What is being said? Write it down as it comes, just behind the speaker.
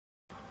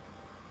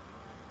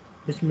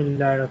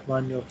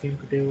Bismillahirrahmanirrahim.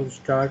 Today we'll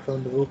start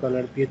from the book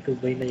العربية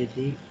بين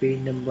يديك, page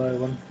number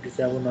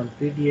 157 on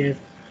PDF.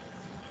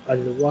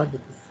 اللغة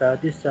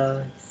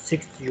السادسة,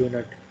 6th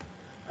unit.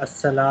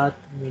 As-salat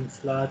means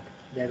salat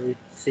that we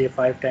say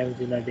 5 times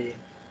in a day.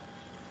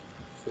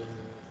 So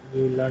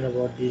we will learn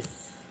about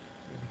this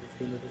in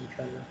this unit,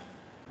 inshallah.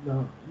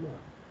 No, no.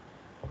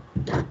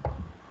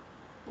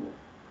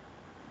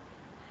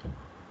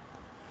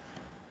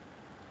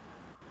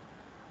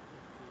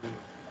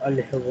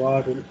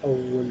 الحوار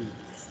الأول.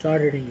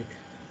 Start reading it.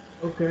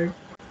 Okay.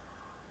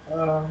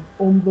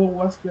 انظر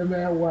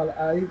واستمع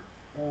والعيب.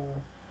 Uh,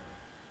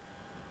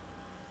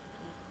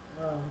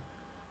 uh,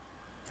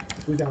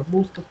 we got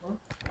Mustafa.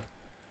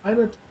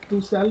 أين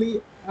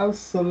تصلي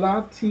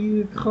الصلاة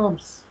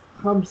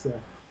خمسة.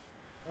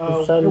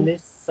 تصلي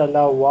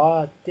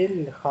الصلوات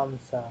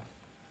الخمسة.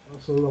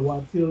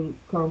 صلوات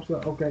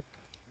الخمسة. Okay.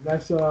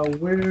 That's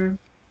where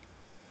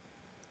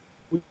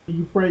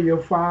you pray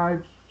your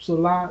 5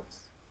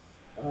 salats.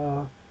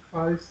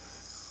 Five.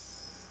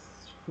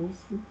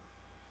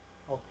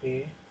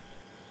 Okay.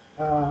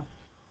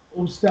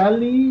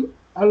 أصلي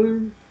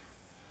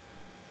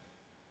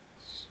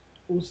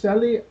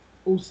أصلي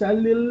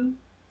أصلي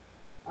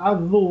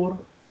الظهر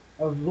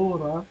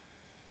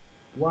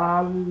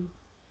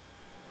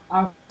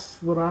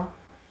والعصر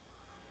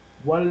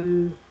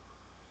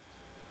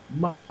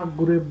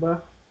والمغرب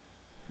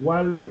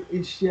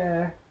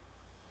والعشاء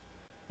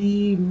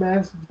في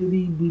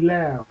مسجد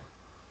بلال.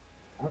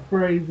 I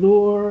pray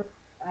Dhuhr,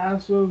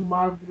 Asr,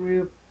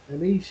 Maghrib,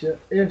 and Isha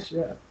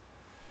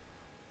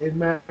in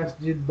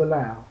Masjid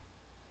Bilal.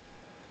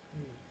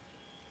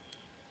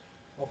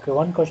 Okay,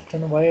 one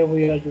question, why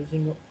we are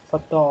using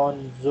Fatah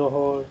on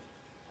Zohar,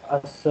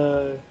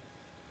 Asr,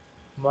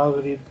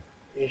 Maghrib,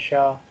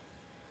 Isha?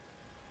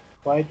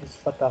 Why this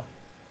Fatah?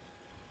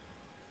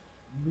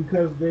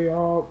 Because they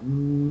are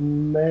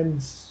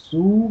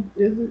Mansub,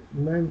 is it?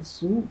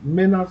 Mansub?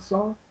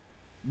 Menasah?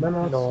 No,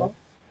 Menasah?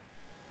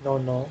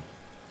 no.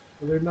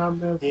 So they're not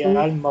They are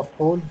Mansub?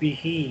 Maf'ul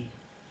Bihi.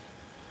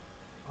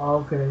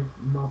 Okay,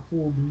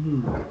 Maful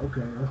Bihi.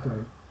 Okay.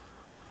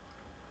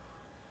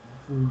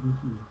 Maful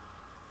Bihi.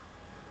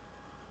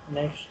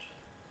 Next.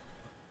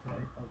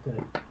 Okay.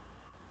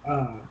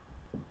 Uh,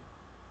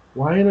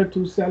 Waina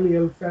Tusali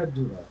al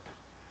Fajr.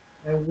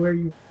 And where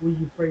you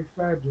pray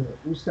Fajr.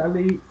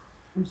 Usalil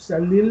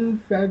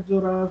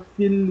Fajr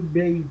fil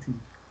Bayti.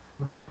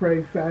 I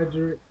pray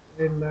Fajr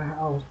in the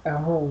house, at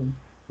home,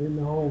 in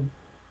the home.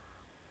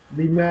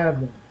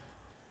 لماذا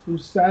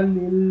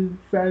تصلي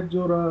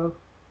الفجر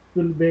في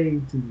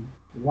البيت?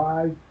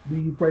 Why do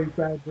you pray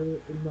Fajr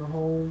in the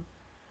home?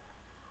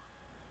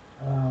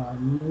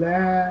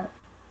 لا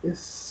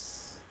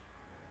اس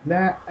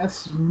لا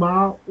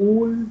أسمع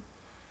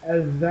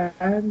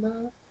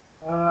الأذان.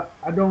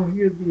 I don't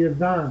hear the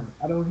adhan.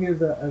 I don't hear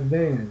the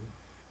adhan.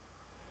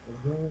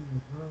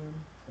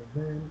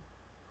 Adhan.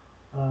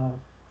 Uh,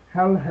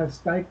 هل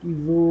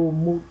هستيقظ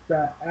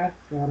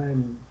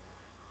متأخرا?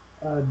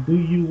 Do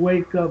you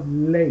wake up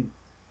late?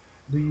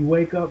 Do you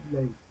wake up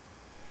late?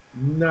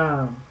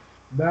 Naam.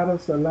 Bada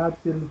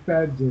Salatil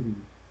Fajr.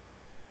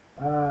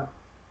 Uh,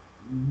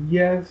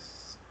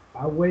 yes,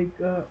 I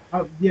wake up.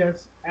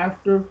 Yes,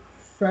 after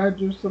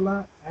Fajr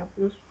Salat.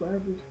 After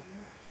Fajr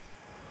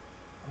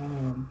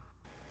Salat.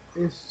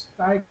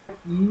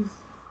 Istaiqiz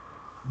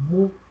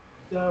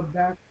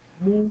Mubak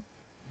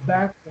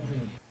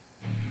Mubakaran.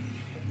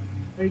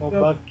 Wake up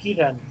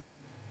Mubakiran.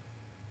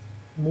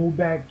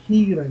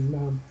 Mubakiran.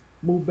 Naam.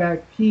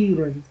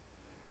 Mubakiran.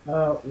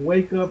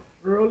 Wake up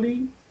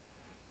early.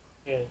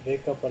 Yes,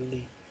 wake up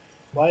early.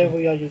 Why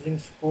we are using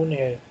spoon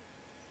here?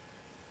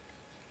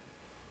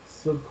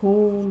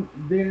 Sukoon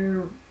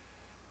there.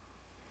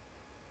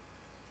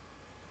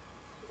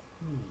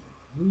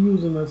 We're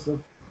using a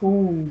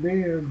sukoon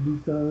there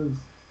because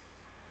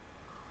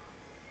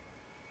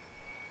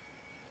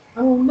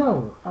I don't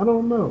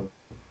know.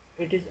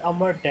 It is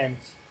Amar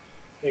tense.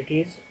 It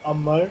is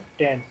Amar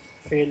tense.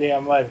 Fele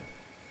Amar.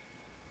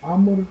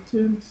 Amr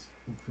tense.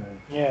 Okay.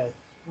 Yes,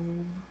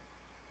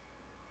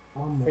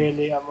 Amr.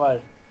 Fele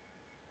Amar.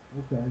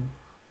 Okay.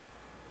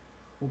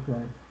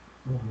 Okay.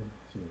 Amr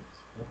tense.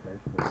 Okay.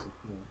 For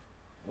sukoon.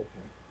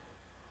 Okay.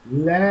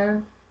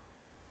 La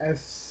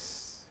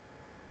es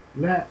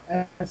la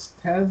Yes.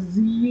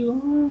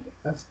 estazio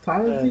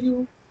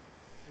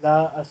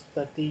La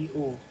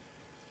astati'u.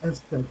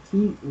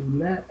 estatiu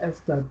la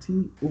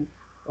estatiu.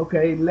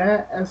 Okay.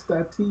 La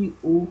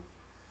estatiu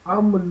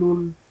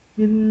amlul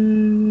fil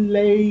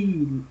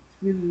layl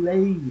fil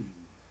layl.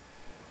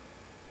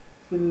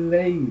 Fil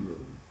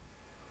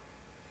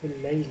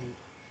layli.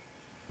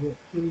 Yeah,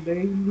 fil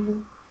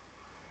layl.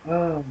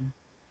 Um,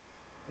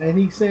 and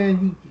he's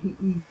saying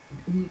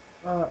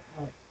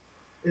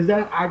is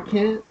that I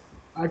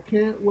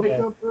can't wake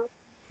Yes. up early?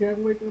 Can't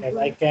wake up Yes, I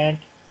early? can't.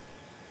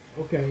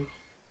 Okay.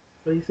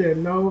 So he said,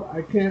 no,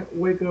 I can't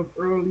wake up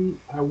early.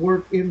 I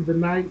work in the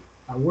night.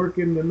 I work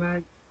in the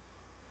night.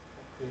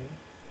 Okay.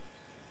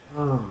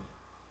 Uh,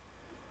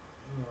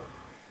 uh,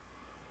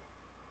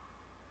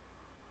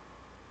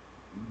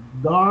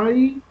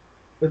 Die.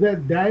 Is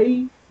that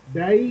day?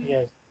 Day?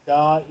 Yes.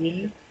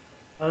 Da'il.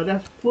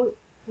 That's put.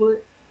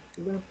 Is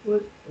that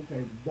put?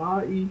 Okay.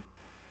 Da'i.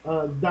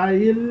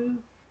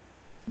 Da'il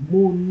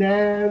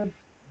munab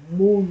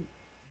mun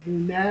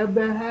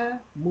munabaha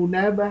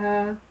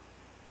munabaha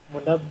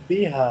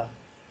Munabbiha.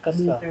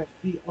 Kasra.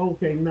 munabi.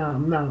 Okay,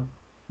 now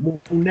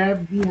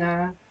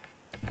munabiha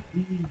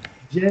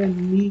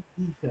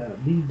bijanibika.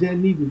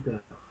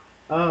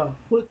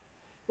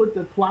 Put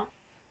the clock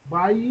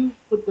by you.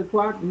 Put the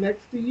clock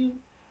next to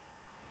you.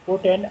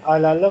 Put an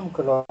alarm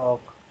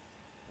clock.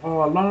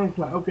 Alarm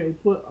clock. Okay,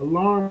 put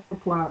alarm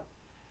clock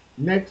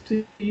next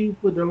to you.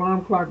 Put the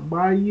alarm clock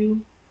by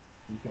you.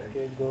 Okay.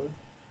 Okay, good.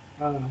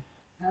 Uh,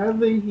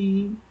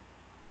 هذه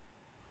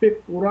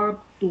فكرة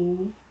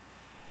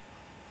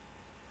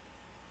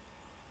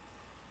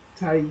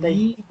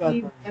Tayyibatun.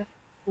 طيبة.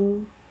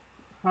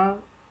 ها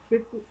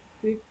فكرة.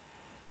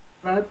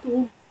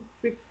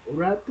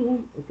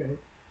 Okay.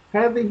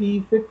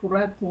 هذه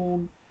فكرة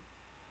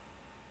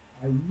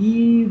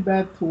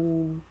طيبة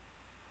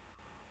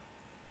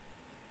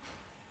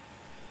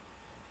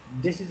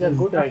This is a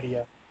good جزاك.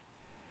 idea.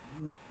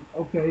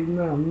 Okay,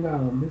 no,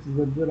 this is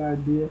a good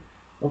idea.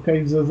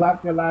 Okay,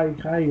 Jazakallah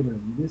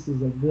khairan. This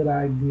is a good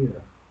idea.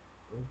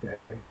 Okay.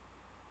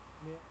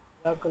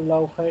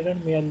 Jazakallahu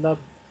khairan. May Allah,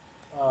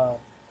 uh,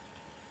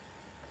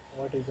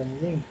 what is the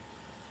meaning?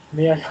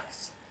 May Allah,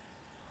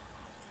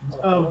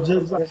 Oh,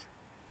 just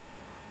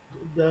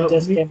the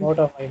just came meaning. out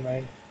of my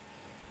mind.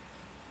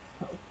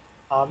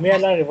 May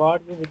Allah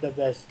reward you with the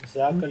best.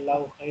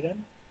 Jazakallahu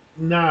khairan.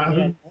 May Nah,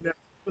 Allah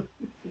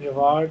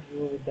reward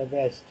you with the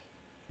best.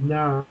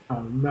 nah,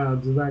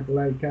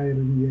 Jazakallah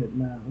khairan yet.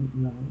 Nah.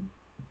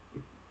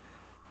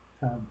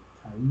 Taib.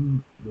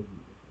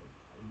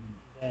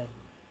 Then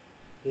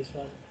this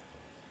one.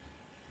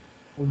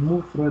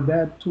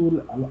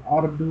 Mufradatul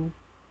al-ardu.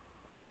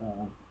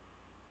 Uh,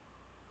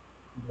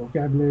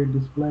 vocabulary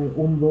display.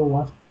 Umbo,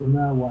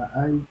 wasuna,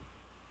 wa'ay.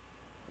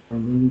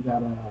 And then you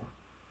got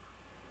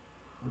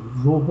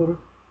zuhr,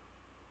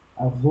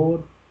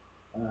 azur,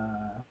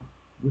 uh,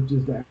 which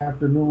is the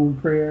afternoon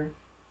prayer.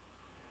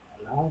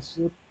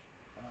 Al-asr,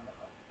 uh,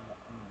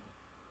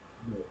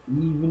 the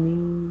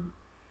evening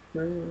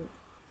prayer.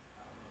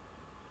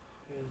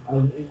 Is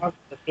Al-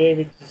 the prayer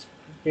which is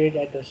prayed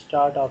at the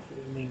start of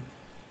evening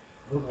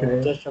or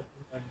okay. just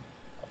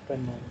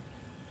afternoon.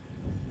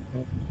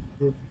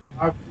 The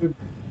Maghrib,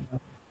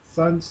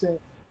 sunset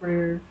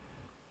prayer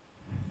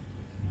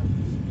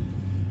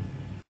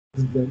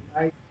is the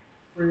night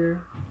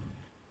prayer.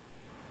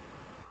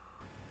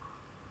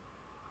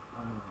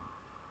 Uh,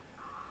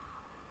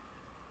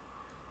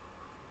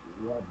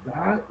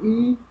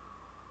 Wada'i,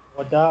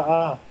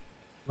 Wada'a.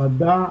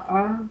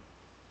 Wada'a,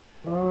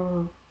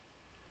 uh,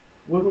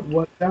 Put.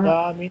 Wada.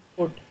 Wada means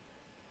put.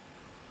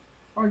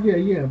 Oh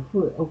yeah,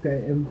 put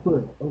okay and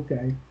put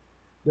okay.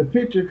 The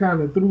picture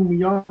kind of threw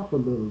me off a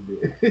little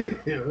bit.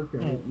 Okay,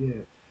 Hmm.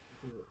 yeah,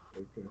 put,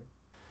 okay.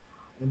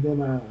 And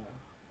then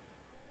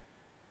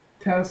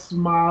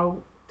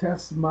Tesma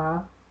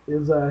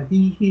is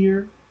he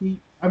here.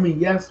 I mean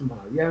Yesma.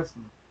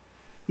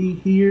 He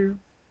here,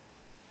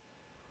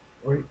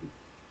 or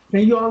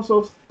can you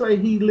also say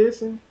he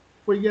listen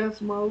for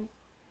Yesmo?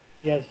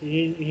 Yes,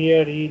 he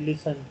here he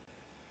listen.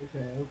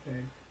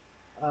 Okay.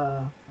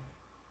 Uh,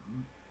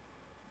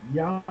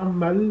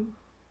 Yamal,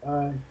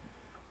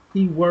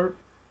 he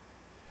worked.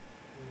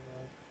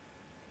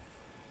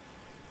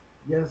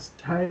 Yes,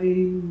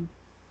 Tay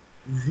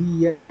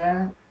Zia.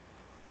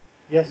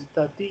 Yes,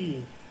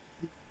 Tati.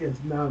 Yes,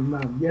 now.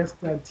 Yes,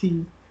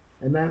 Tati,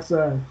 and that's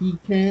he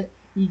can't.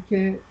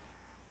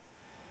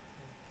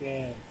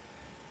 Can.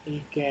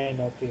 He can.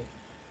 Okay.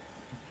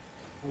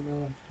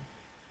 Uh,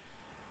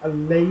 a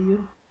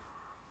layer,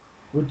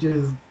 which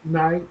is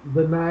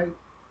the night.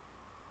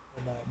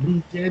 Alright.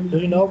 Be Jenny Do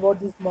you B. know about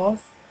this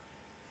mosque?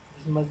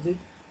 This masjid?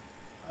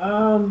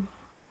 Um,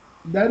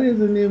 that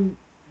isn't in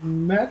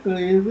Mecca,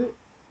 is it?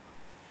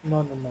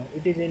 No.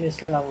 It is in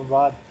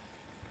Islamabad. It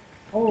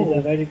is a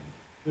Oh, very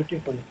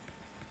beautiful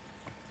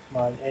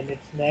mosque, and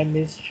its name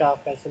is Shah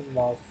Faisal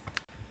Mosque,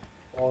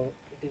 or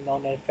it is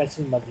known as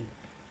Faisal Masjid.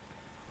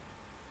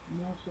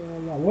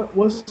 mashallah.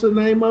 What's the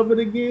name of it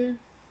again?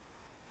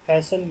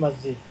 Faisal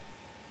Masjid.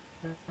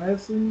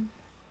 Hassan.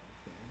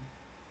 Okay.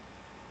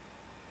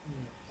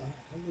 Hmm. Wow,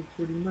 that looks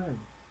pretty nice.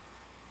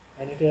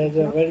 And it has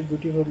a Okay. very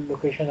beautiful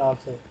location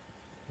also,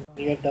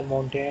 near the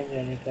mountains,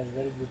 and it has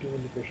very beautiful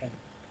location.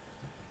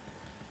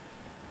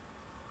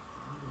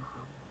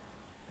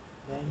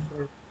 Then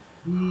Okay.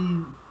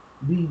 Be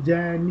be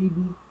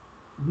janibi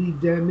be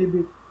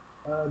janibic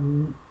uh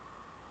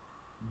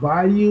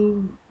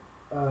bayou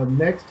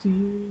next to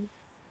you.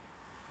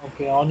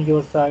 okay, on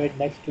your side,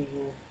 next to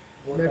you,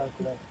 both are Next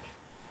to correct.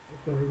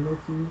 okay,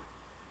 next to you.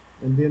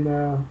 And then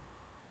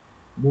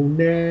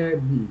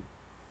Munabi.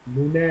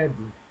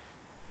 Munabi.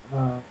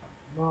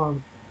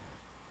 Mom,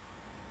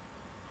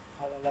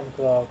 Alarm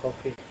clock.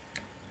 Okay.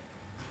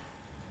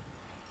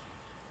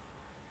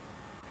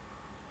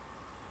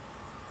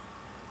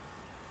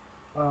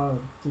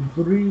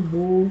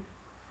 Tadribu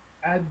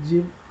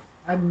Ajib.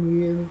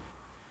 أن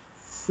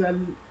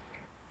صلاتي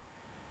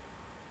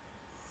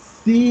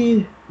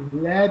Big,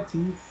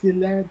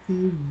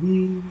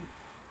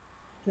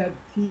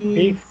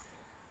 بترتيب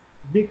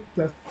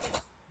باختصار.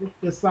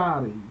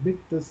 big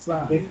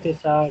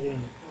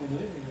deciding.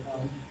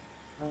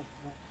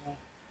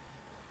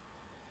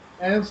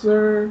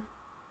 Answer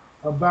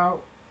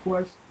about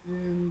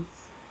questions.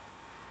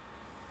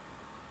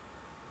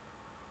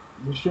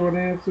 The short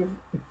answer.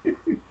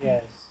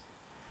 Yes.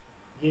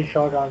 Give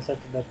short answer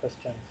to the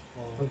questions.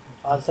 Or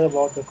answer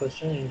about the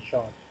question in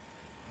short.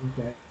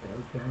 Okay.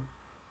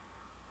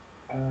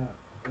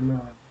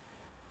 No.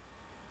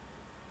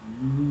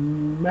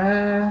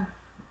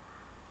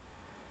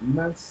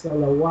 ما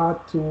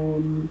الصلوات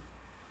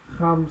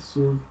الخمس.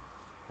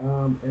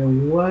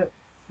 And what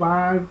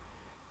 5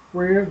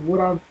 prayers? What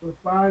are the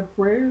 5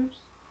 prayers?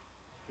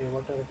 Okay,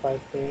 what are the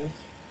 5 prayers?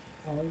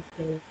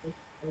 Okay.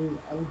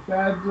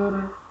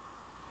 Al-Fajr,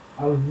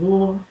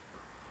 Al-Zuhr,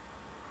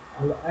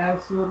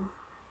 Al-Asr,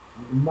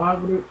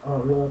 Al-Maghrib,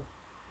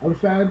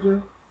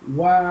 Al-Fajr,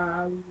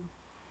 Wal-Zuhr,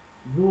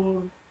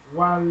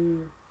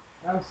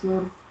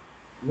 Wal-Asr,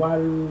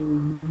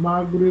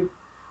 Wal-Maghrib,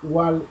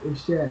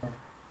 Wal-Isha.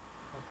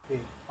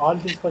 Okay. All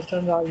these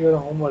questions are your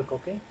homework,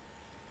 okay?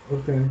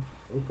 Okay.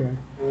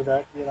 You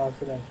write your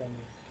answer and send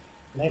me.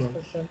 Next Okay.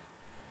 question.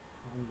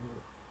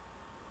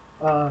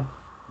 Uh,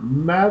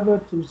 ماذا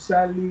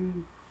تصلي؟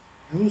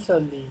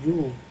 Usually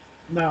you.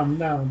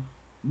 نعم.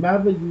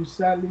 ماذا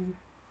يصلي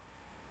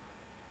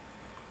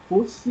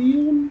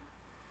حسين؟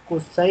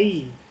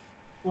 Kusai.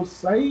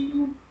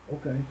 حسين.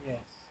 Okay.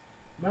 Yes.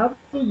 ماذا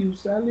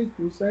يصلي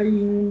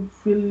حسين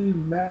في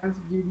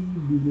المسجد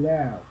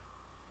بلال?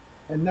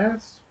 And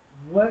that's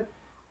what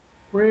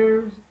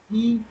prayers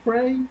he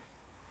prayed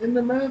in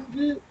the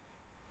masjid?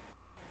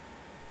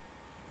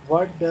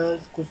 What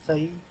does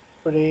Kusai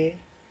pray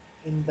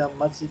in the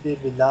Masjid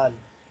Bilal?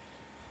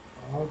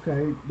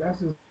 Okay, that's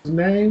his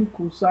name,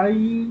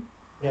 Kusai.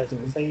 Yes,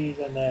 Okay, Kusai is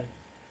a name.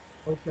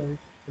 okay.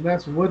 And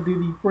that's what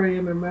did he pray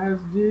in the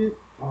masjid?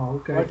 Oh,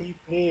 What okay. he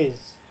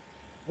prays.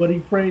 What he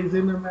prays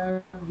in the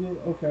masjid?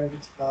 Okay.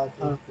 Which God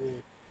he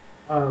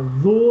Uh, prays.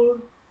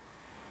 Zur.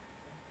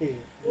 Okay.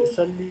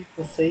 Yusalli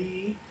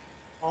Kusai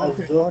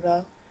Okay,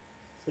 az-Zuhra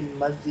fil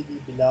Masjid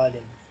Bilal.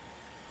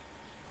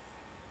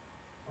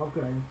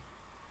 okay.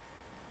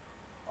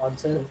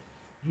 Answer. So,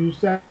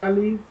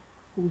 Yusali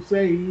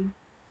Hussein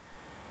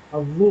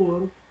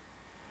Azur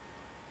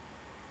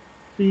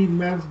fi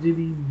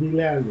Masjidi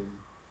Bilal.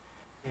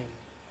 Okay.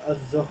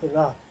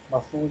 Az-Zuhra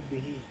maful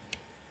bihi.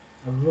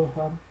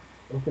 Azuhar.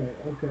 Okay.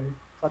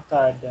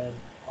 Fatah at the end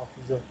of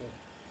Zuhr.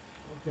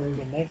 Okay.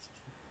 Okay, next.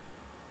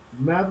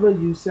 ماذا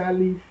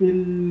يصلي في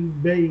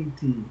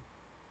البيت؟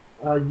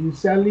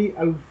 يصلي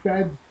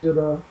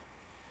الفجر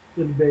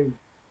في البيت.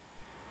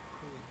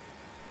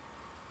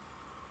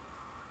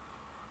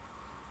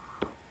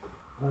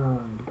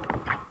 آه،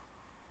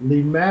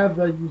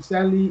 لماذا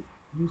يصلي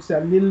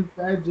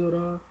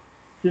الفجر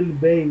في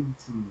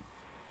البيت؟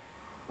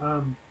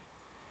 آم،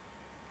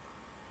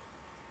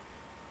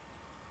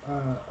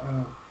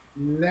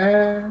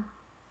 لا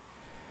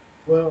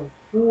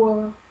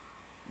هو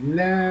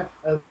لا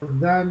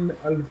أذان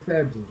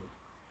الفجر.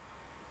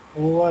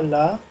 هو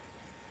لا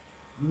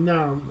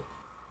نعم،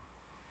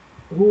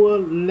 هو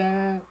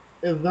لا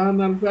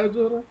أذان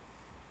الفجر.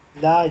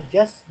 لا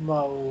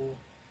يسمع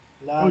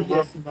لا Oh yeah.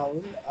 يسمع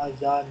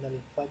أذان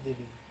الفجر.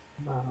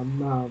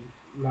 نعم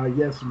لا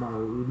يسمع.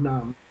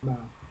 نعم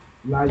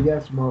لا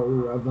يسمع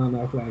أذان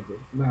الفجر.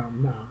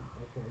 نعم.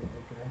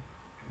 Okay.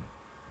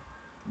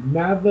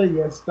 ماذا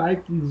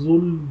يستيقظ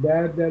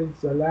بعد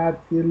صلاة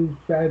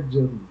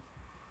الفجر؟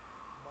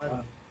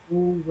 من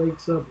Who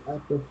wakes up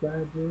after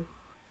Fajr?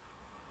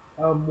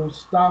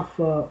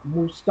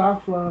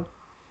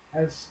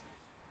 As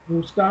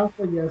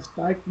Mustafa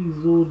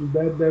يستيقظ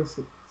بعد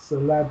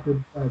صلاة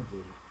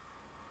الفجر.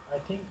 I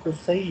think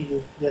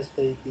Kusai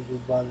يستيقظ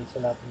بعد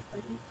صلاة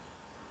الفجر.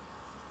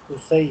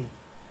 Kusai.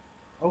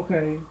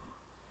 Okay.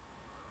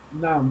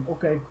 نعم.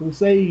 Okay.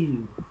 كسي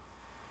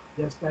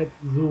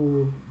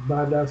يستيقظ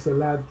بعد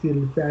صلاة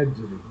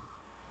الفجر.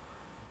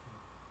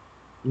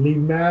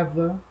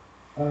 لماذا؟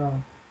 آه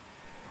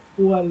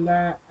هو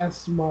لا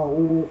أسمع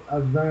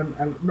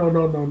أذان no.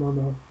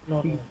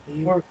 No, He no,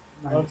 he works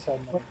at night. works at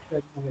night. Works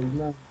at night.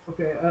 No.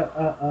 Okay.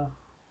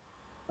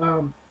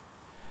 Um.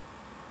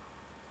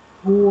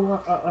 هو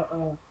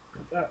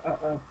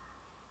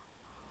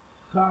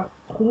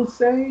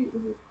Kusei.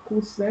 Is it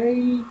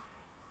Kusei?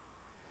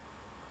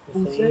 Kusai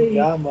Kusei.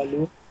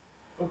 يعمل.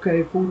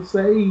 Okay.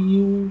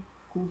 Kusei.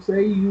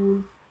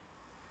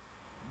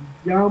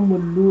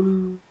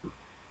 يعمل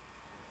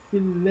في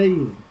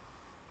الليل.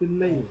 في Yes,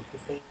 الليل.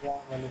 Kusai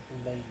يعمل في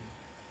الليل.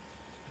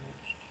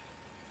 Next.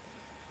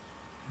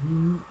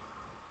 م-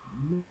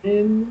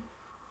 من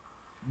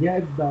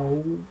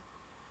يدعو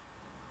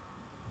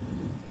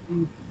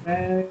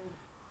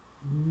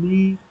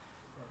إمامي.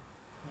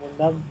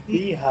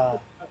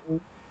 منبها.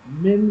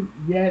 من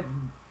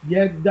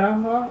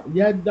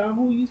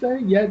يدعو. You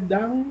say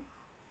يدعو.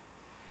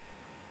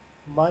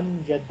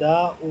 من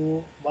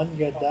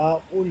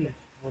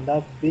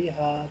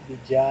المنبه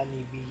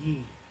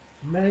بجانبه.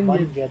 من من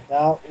يد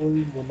يدع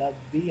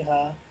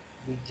المنبه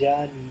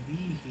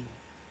بجانبه.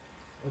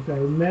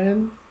 okay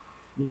من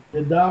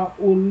يدع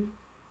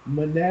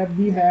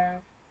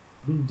المنبه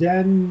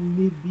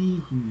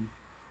بجانبه,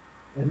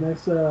 and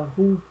that's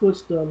who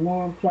puts the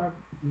alarm clock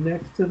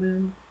next to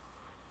them.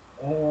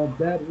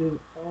 That is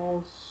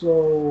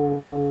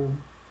also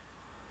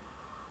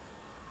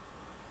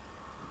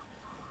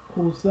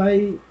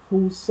Husay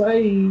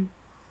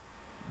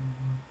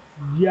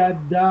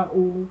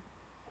Yada'u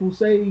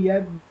Husay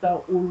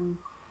Yada'ul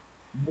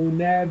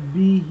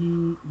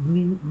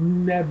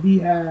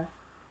Munabiha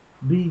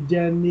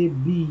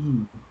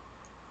Bijanibihi.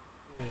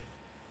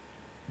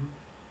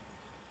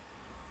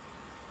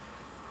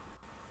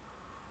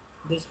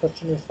 This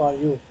question is for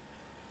you.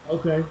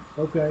 Okay,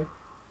 okay.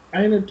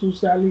 أين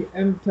تصلي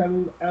أنت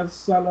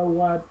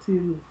الصلوات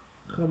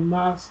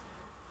خمس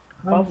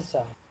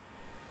خمسة.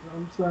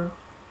 خمسة,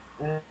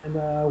 and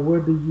where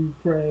do you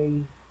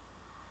pray?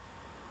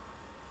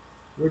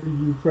 Where do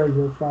you pray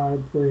your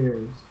five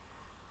prayers?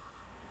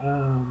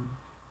 Um,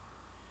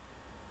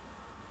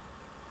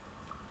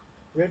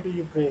 Where do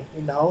you pray?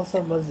 In the house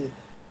or masjid?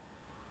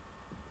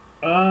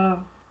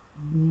 uh,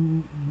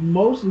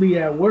 mostly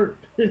at work.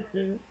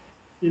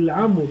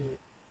 العمل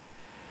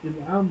Okay.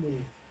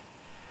 العمل. Okay.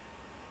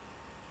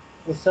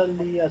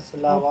 أصلي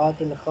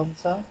الصلوات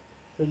الخمسة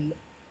في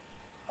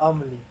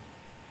العمل.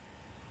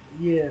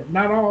 Yeah,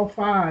 not all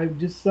five,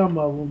 just some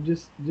of them,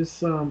 just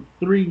some.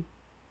 Three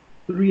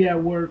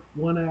at work,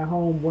 one at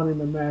home, one in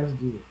the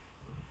masjid.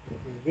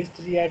 Okay. Which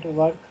three at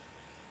work?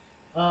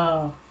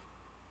 Uh,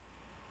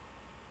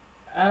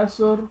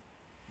 Asr,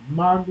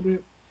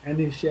 Maghrib, and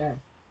Isha.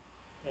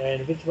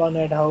 And which one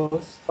at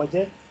house?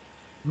 Fajr.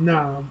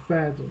 Nah,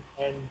 Fajr.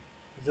 And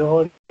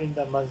Zohar in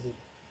the masjid.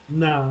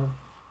 Nah.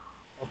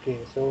 Okay,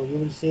 so you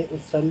will say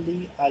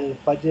Usalli al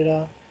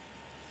Fajra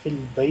fil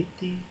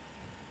bayti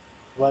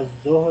was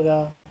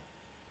Zohra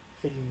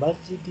fil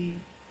masjidi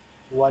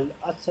wal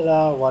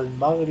asra wal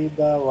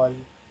maghriba wal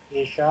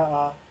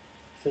isha'a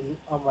fil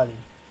amali.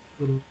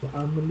 Little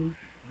Amelie.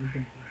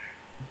 Okay.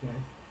 Okay.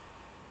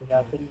 Yeah,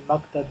 Okay. fil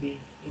maktabi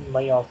in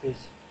my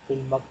office.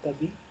 Fil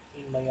maktabi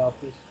in my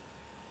office.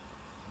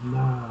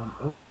 Nah.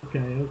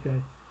 Okay.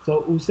 Okay.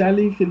 So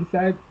Usali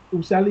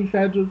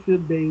Fajr fil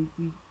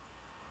Bayti,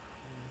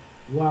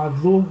 wa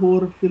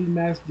Zuhur fil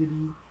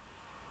Masjidi,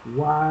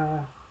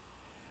 wa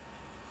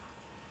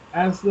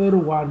Asr,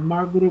 wa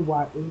Maghrib,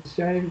 wa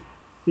Isha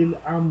fil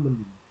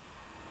Amali.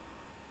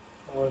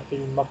 Or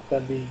fil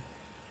maktabi.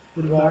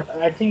 Fil You are, Mak.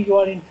 I think you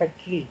are in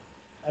factory.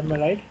 Am I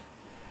right?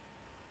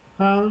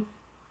 Huh?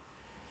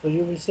 So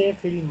you will say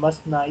fil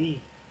masna'i.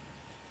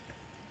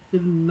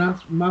 Fil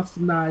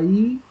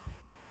Masna'i.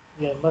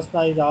 Yeah,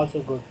 masna is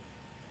also good.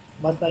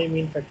 Masna'i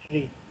mean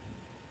factory.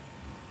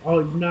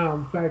 Oh,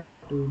 no, factory.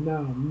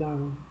 No,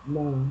 no,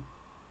 no.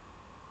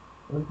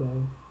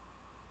 Okay.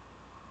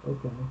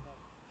 Okay.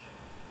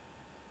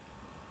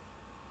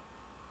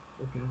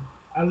 Okay.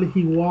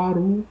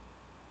 Al-Hiwaru.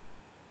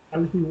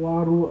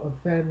 Al-Hiwaru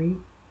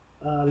Athani.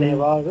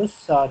 Al-Hiwaru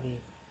Sani.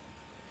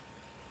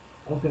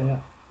 Okay.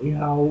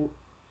 Al-Hiwaru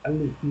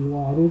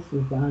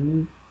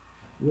Athani,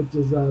 which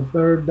is a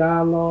third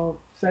dialogue,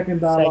 second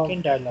dialogue,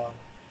 Second dialogue.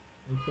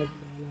 and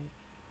second dialogue.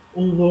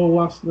 Unzur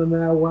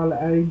waslana wal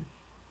aid.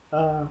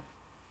 Uh,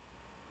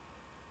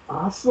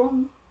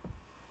 awesome.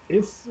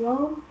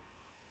 Islam.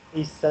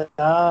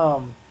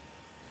 Islam.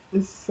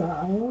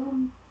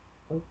 Islam.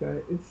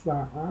 Okay.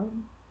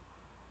 Islam.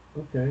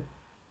 Okay.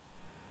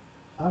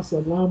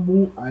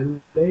 Assalamu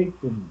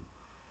alaikum.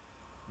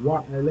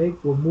 Wa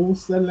alaikumus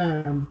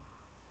salam.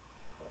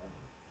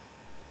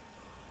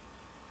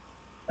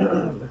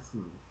 Let's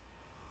see.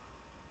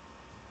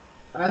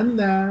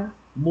 أنا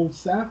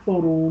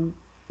مسافر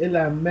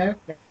إلى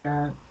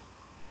مكة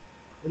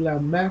إلى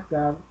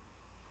مكة.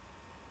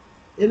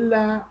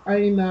 إلى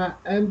أين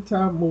أنت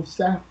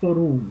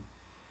مسافر?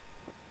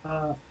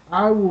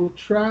 I will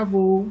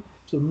travel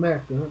to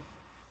Mecca.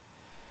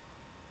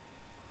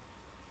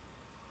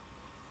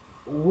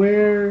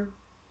 Where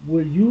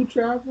will you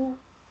travel?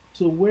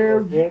 To Oh, where?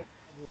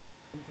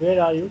 where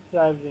are you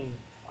traveling?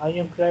 I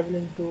am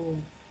traveling to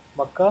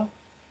Makkah.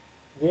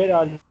 Where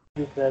are you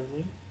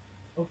traveling?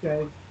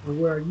 Okay.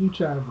 And where are you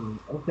traveling?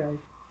 Okay.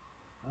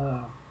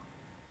 Uh,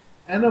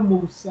 أنا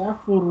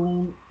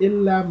مسافر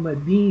إلى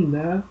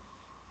مدينة.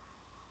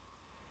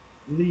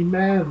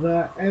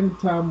 لماذا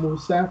أنت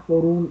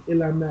مسافر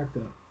إلى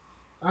مكة?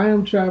 I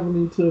am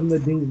traveling to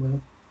Medina,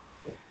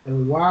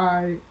 and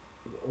why?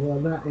 Well,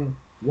 not and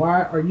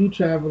why are you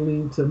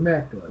traveling to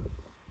Mecca?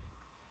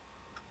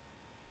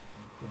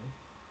 Okay.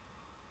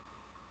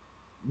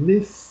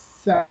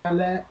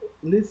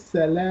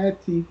 للصلاة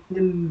في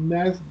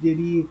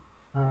المسجد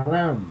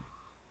الحرام.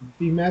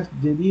 في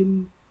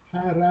مسجد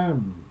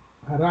الحرام.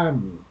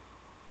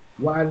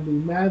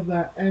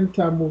 ولماذا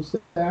أنت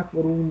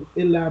مسافر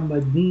إلى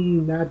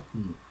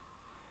مدينتي?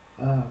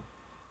 Uh,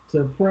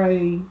 to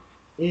pray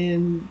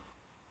in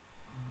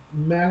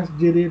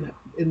Masjid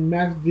in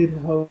Masjid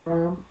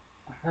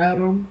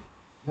Haram,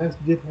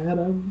 Masjid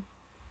Haram,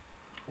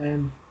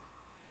 and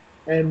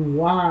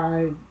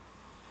why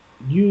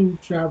you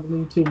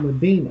traveling to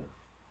Medina.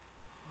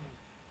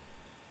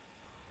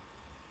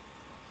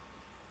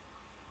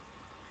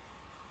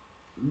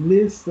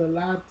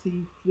 للصلاة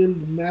في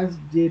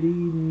المسجد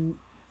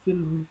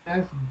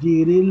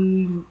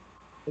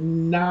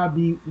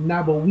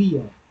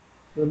النبوية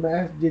في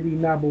المسجد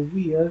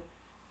النبوية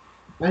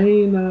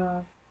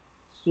أين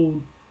س-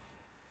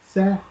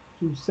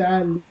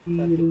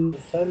 تصلي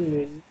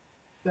تصلي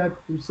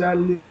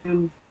تصلي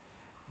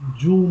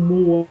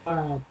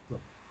الجمعة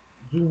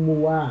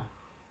جمعة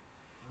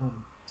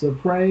to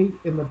pray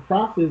in the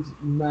Prophet's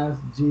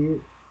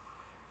masjid.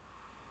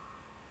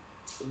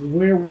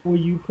 Where will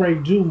you pray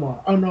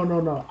Juma? Oh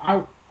no.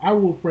 I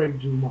will pray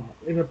Juma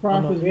in the no, no,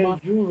 Prophet's where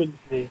mosque. you will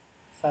pray.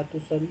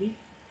 Satusalli,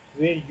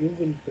 where you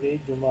will pray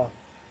Juma.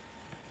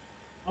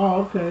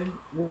 Oh, okay.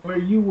 Where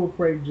you will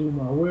pray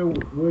Juma.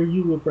 Where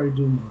you will pray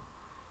Juma.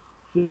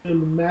 في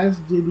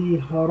المسجد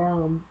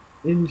الحرام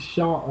إن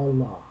شاء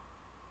الله.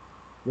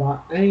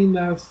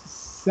 وأين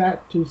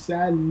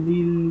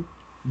ستصلي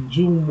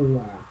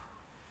الجمعة؟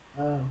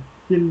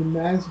 في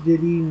المسجد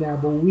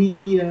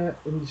النبوية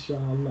إن شاء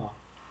الله.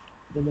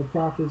 In the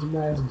Prophet's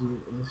masjid,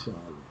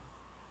 inshallah.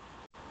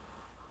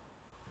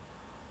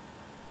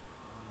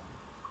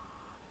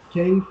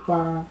 كيف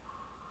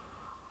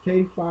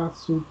كيف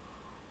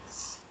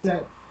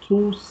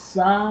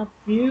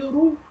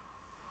ستسافر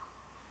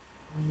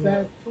Yes.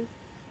 ست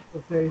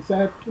okay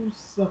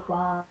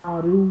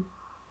ستسافر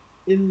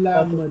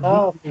إلى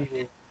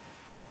مدينة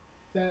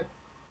Satusafiru. ست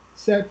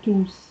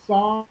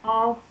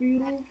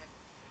ستسافر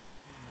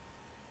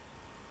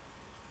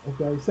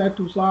okay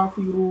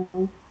ستسافر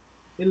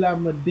إلى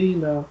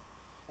مدينة.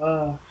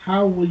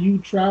 How will you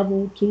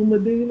travel to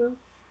Medina?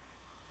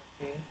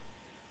 Okay.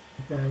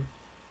 Okay.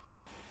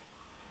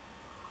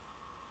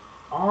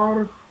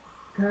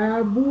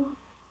 أركب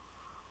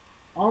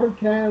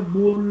أركب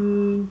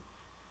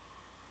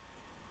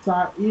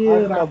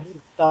الطائرة.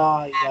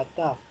 Arkabutta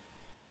yata.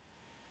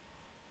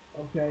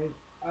 Okay.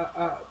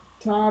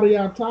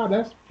 Tariata,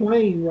 that's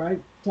plane,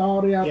 right? Yes,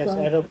 Tariata.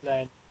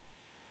 aeroplane.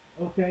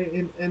 Okay,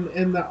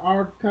 and the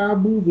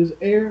Arkabu is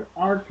air.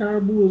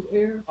 Arkabu is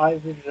air. I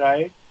will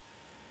ride.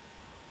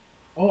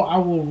 Oh, I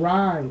will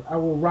ride. I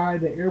will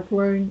ride the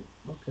airplane.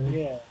 Okay.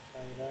 Yes,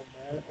 I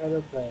ride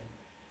aeroplane.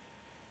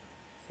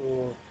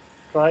 So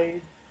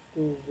try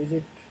to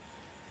visit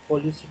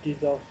holy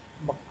cities of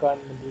Makkah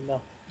and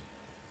Medina.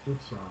 Okay.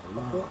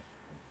 Inshallah.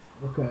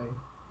 Okay.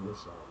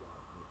 Inshallah.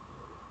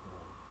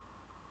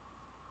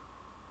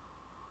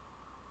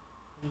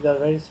 These are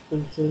very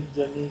spiritual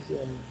journeys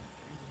and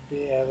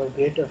they have a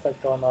great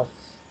effect on us.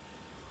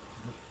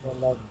 So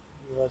Allah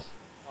give us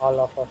all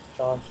of us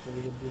chance to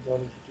visit these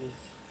holy cities.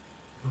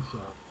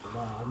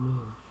 Inshallah.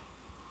 Amen.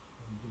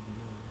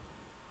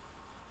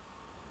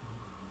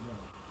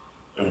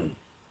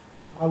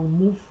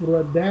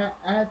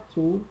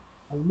 Al-mufrada'atu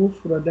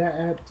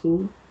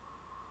al-mufrada'atu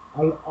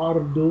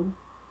al-ardu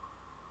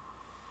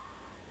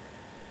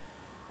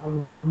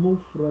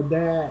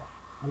al-mufrada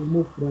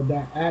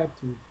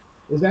al-mufrada'atu.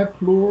 Is that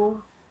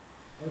plural?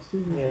 That's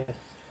singular. Yes,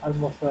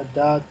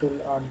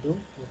 Al-Mufradatul Ardu,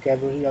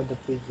 vocabulary of the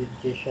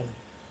presentation.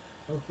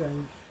 Okay,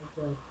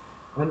 okay.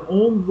 And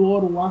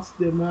unzur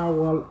wastima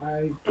wal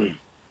I.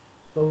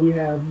 So we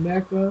have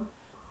Mecca,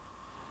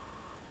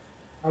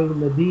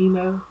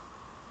 al-Medina,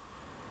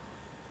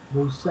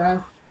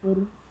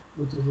 Musafir,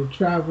 which is a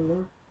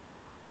traveler,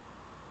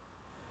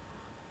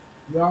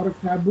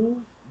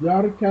 Yarkabu,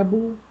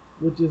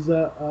 which is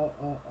a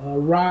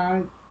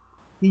ride.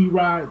 He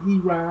ride.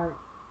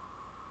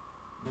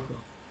 Okay.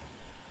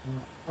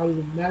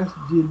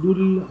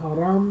 Al-Masjidul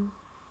Haram,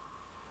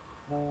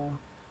 uh,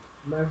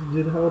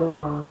 Masjid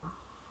Haram,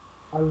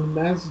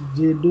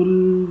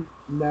 Al-Masjidul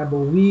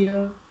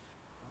Nabawiyah,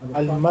 the Prophet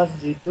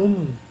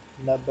Al-Masjidun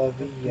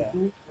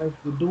Nabawiyya.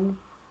 Masjidun,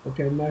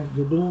 okay,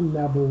 Masjidun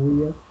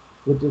Nabawiyah,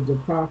 which is the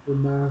Prophet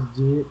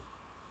Masjid,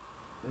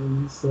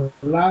 and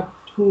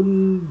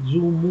Salatul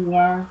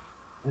Jumu'ah,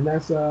 and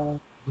that's the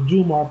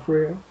Jumu'ah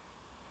prayer,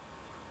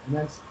 and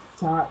that's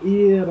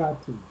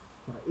Ta'iratu,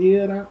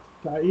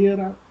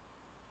 Ta'ira,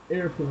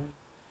 airplane,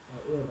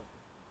 Ta'ira,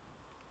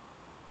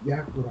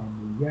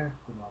 Yakurabu,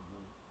 Yakurabu.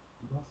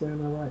 Am I saying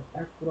that right?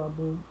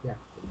 Yakurabu,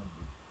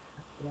 Yakurabu,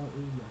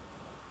 Yakurabu,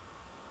 Yakurabu.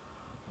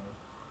 Okay.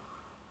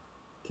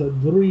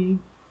 Tadrib,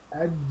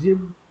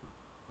 Ajib,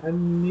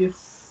 Anis,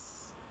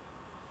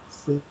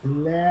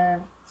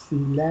 Silati,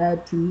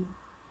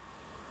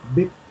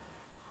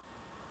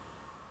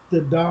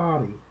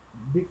 Biktadari,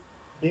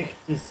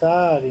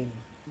 Bikhtisarin.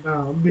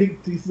 no,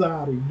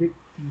 Biktisari.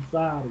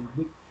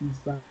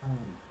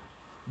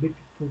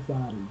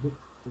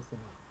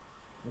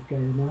 Okay,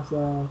 and that's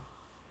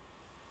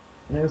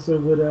answer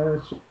with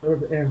a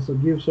short answer.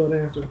 Give short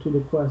answer to the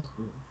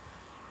question.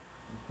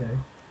 Okay.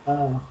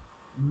 Uh,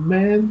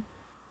 man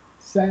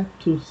sat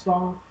to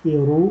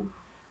safiru.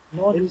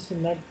 No, this is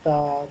not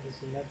the.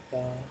 This is not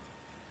the.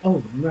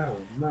 Oh no.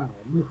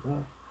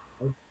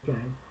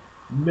 Okay.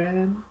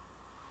 من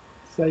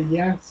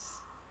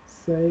سيس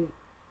سي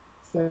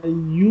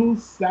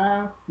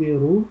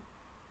سيسافر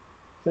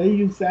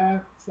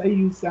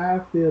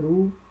سيسافر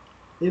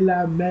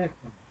إلى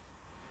Mecca.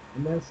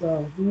 And that's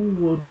who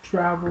will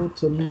travel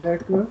to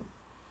Mecca.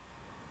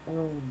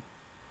 Um,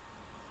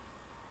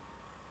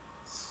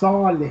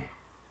 Saleh.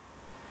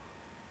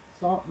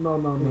 No, no,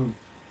 no. Hmm.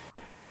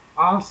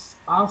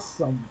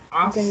 Awesome.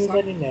 You can use Awesome.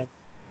 any name.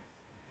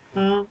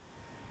 Huh?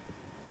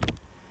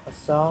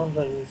 Assam,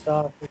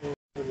 Rajisa,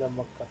 Firula,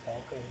 Makkata.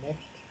 Okay,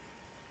 next.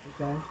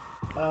 Okay.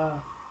 Uh,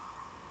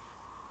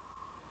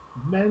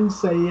 من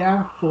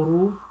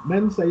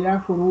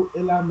سيفر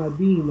إلى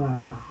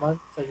مدينة. Man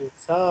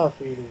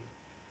Sayusafiru.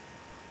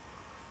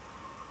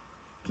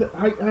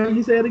 How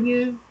you say it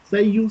again?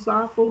 Say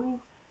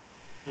Yusafiru?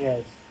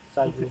 Yes,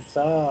 Okay.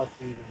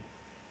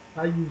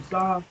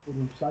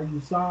 Sayusafiru.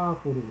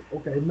 Sayusafiru.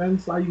 Okay. من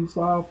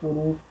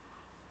سيسافر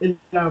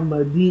إلى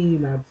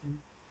مدينة.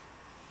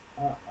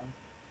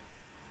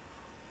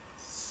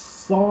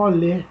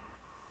 صالح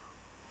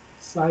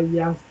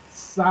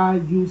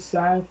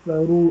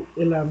سيسافر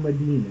إلى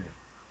مدينة.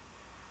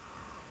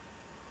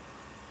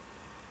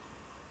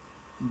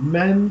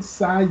 من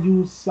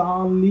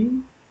سيصلي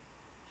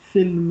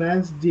في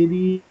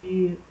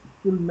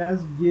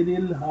المسجد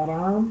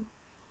الحرام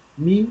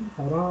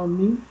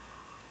حرامي.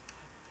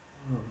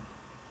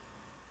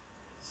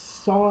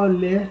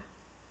 صالح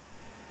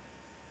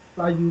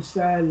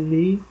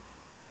سيصلي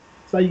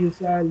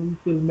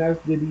في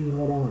المسجد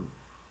الحرام.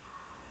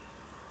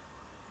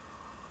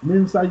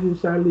 من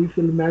سيصلي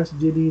في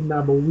المسجد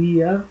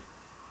النبوية.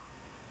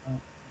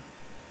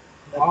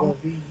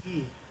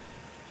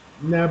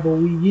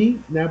 Nabawiyi.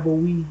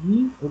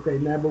 نبوي. Okay,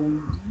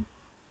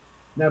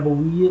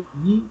 نبوي.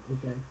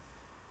 Okay.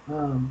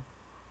 Um,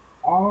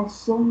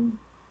 awesome.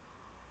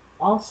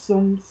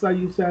 Awesome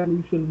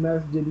سيصلي في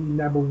المسجد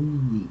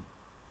النبوي.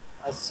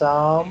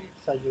 Assam,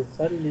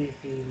 Sayusalli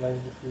fi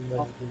Masjid.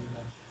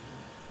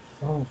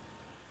 Awesome.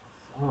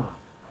 Awesome.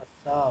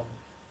 Assam,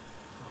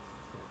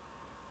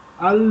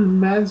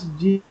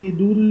 المسجد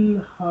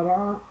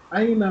الحرام.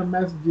 أين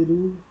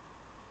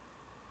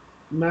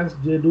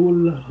مسجد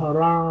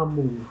الحرام.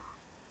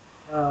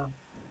 آه،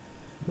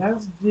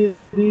 مسجد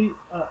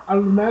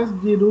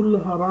المسجد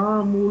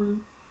الحرام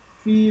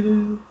في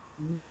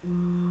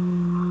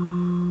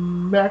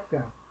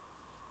مكة.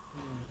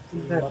 fi في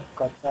مكة.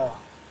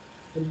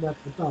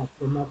 Makkata.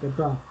 في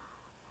مكة.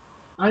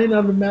 أين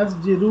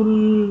المسجد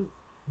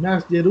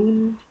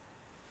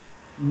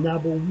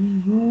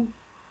النبوي.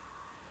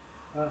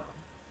 آه،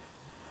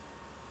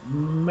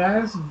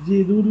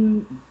 مسجد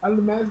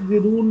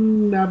المسجد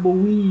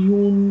النبوي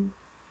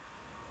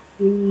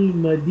في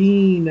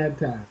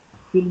المدينة.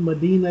 في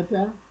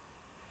المدينة.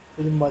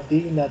 Fil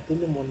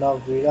Madinatil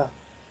Munawwirah.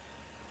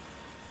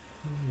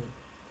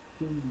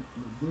 في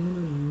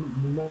المدينة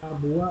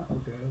منبوة.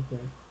 Okay,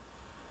 okay.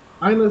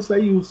 أين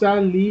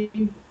سيصلي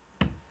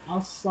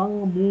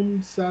الصام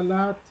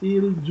صلاة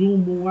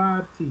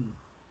الجمعة.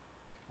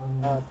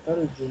 آه،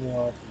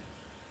 Tarjumati.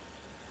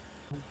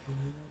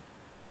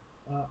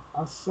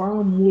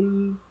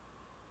 الصام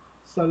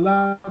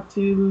صلاة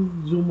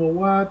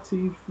الجمعة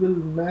في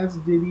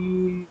المسجد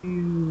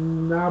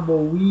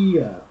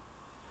النبوي.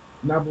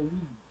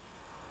 نبوي.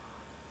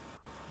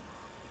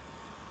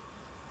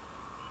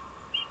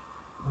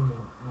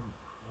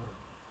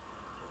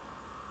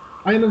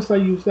 أين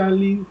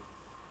سيصلي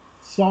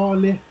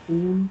صالح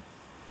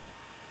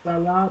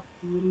صلاة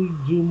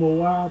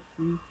الجمعة.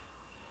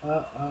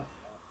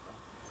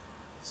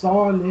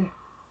 صالح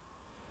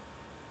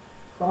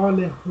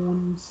صالح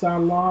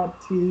صلاة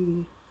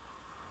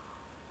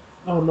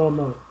no, no,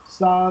 no.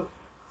 صالح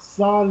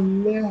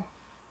صالح.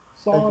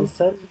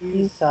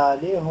 Sayusalli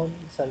Salihun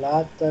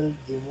Salatal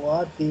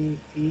Jumuati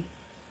fi.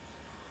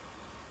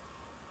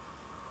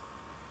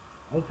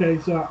 Okay,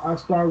 so I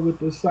start with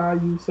the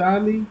Sayu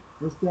Sali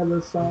instead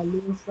of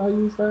Salih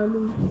Sayu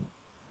Sali.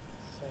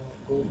 So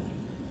good.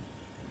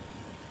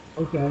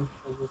 Okay,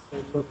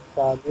 Sayusalli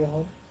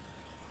Salihun.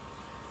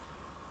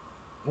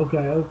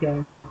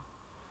 okay.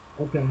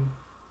 Okay.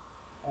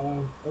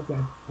 Okay,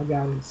 I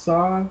got it.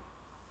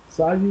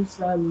 Sayu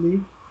Sali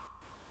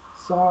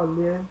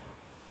Salih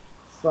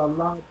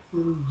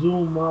Salatul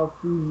Juma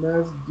fi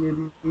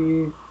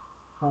Masjidi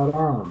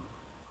Haram.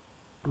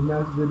 Fi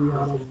Masjidi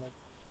Haram.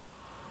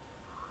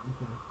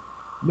 Okay.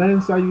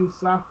 من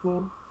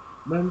سيسافر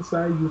من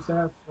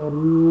سيسافر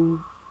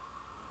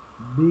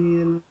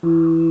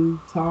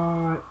بالطائرة.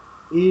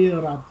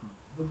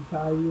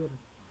 بالطائرة.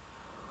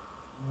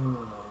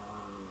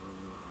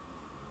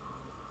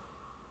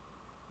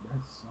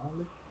 That's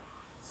solid.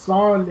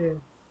 صالح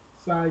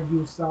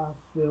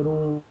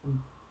سيسافرون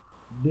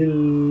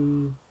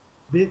بالبت.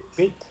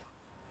 Bit.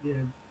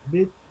 Yeah,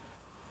 bit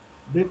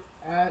bit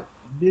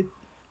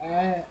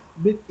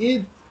bit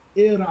it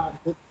إيرات.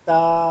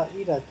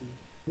 Bittairati.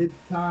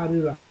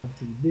 بالطائرة.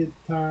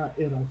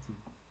 بالطائرة.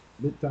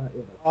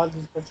 بالطائرة. All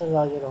these questions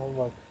are your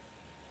homework.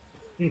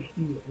 Okay.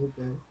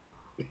 Okay.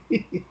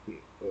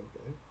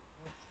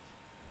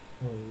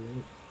 All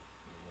right.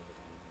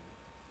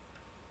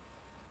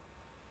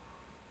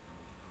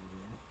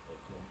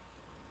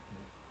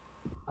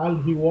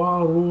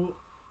 الحوار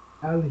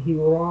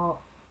الحوار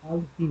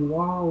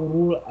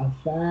الحوار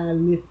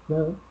الثالث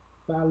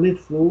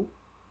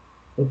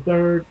the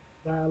third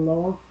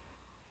dialogue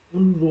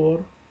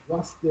انظر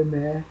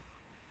واستمع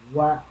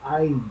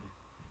وعيد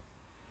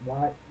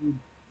وعيد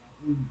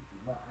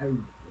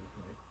وعيد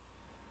okay.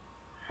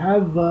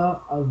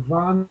 هذا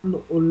أذان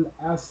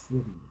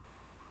العصر.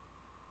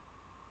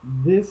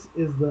 This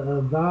is the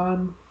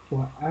adhan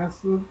for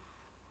Asr.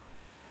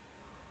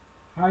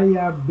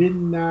 Haya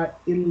binna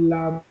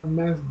illa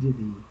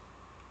masjidi.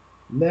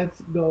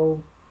 Let's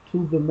go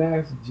to the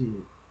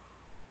masjid.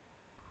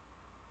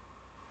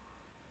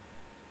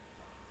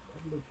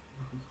 That looks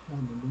like it's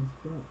kind of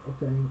messed up.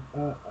 Okay.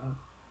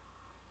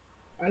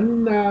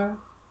 Anna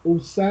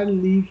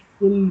usalli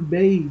fil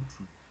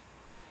bayti.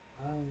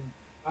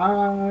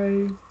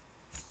 I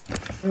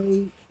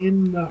pray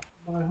in my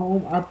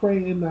home. I pray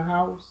in the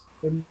house,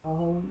 in my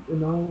home, in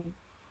the home.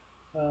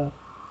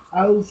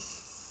 Al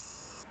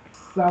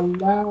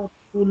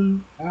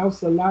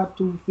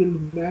salatu fil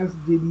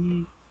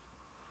masjidi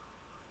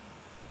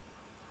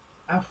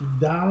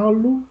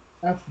afdalu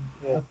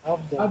Yes,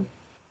 Abdul.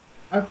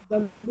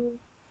 afdalu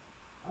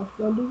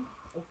afdalu.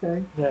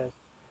 Okay, Yes.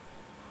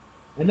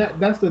 and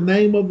that's the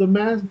name of the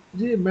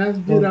masjid No,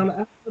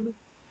 al afdalu.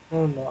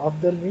 no, no.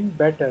 Abdul means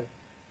better.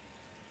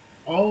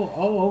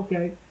 Oh,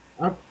 okay.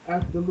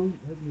 Afdalu,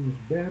 that means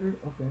better.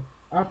 Okay,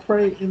 I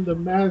pray in the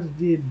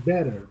masjid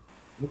better.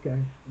 Okay,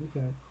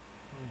 okay,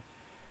 okay.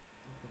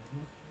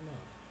 Mashallah.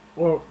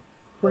 Or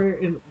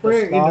The, the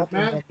prayer in the salat in the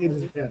masjid is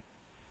masjid. better.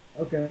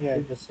 Okay. Yeah,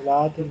 the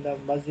salat in the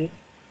masjid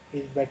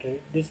is better.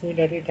 This means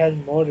that it has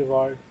more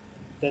reward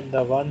than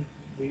the one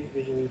which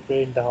we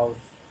pray in the house.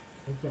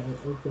 Okay.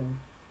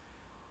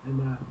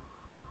 And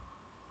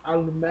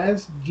al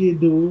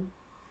masjidu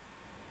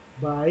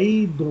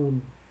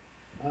ba'idun.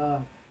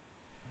 Uh,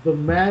 the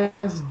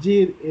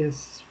masjid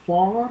is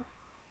far.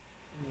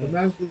 The Yes.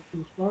 masjid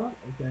is far.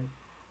 Okay.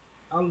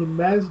 Al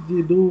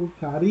masjidu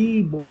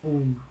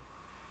karibun.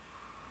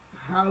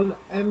 Hal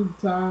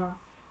anta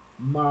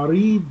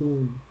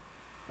maridun.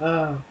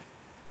 Uh,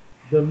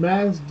 the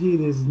masjid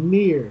is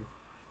near.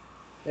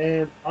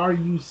 And are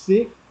you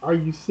sick? Are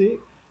you sick?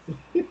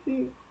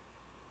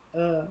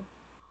 uh,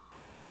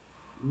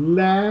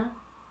 la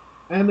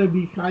ana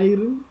bi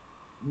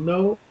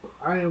No,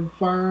 I am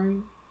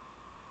fine.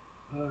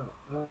 Uh,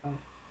 uh,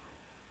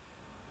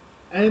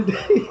 and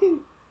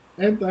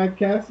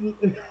anti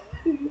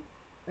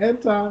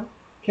anti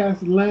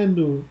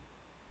Castellano,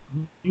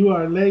 you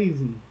are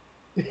lazy.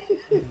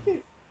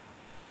 Mm.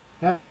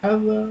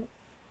 هذا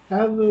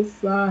هذا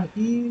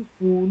صحيح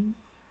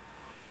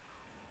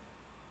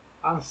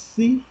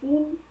عصيف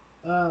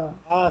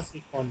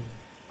Asifun.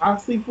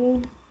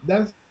 عصيف.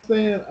 That's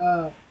saying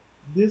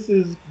this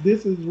is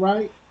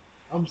right.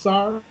 I'm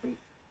sorry. I'm sorry.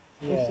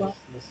 Yes,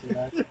 this is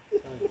right.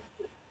 Sorry.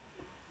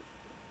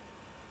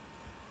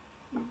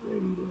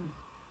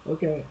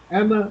 Okay.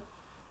 أنا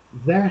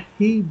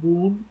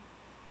ذاهب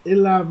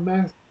إلى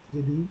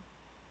مسجدي.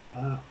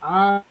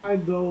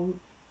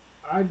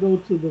 I go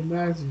to the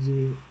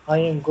masjid. I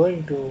am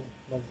going to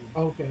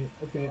masjid.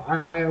 Okay.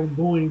 I am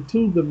going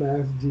to the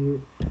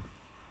masjid.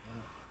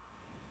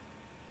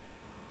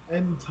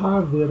 Uh,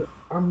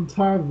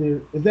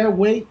 Antavir. Is that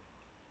wait?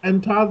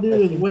 Antavir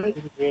Yes, is wait.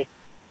 it will wait.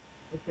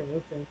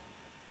 Okay.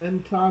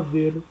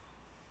 Antavir.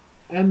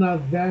 Ana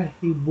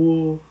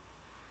dhahibu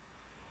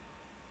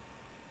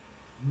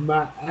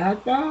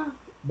ma'aka.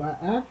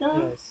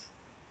 Ma'aka. Yes.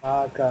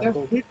 Aka, That's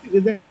good. with you.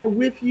 Is that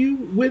with you?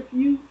 With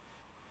you?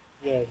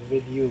 Yes,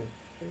 with you.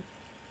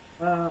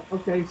 Okay.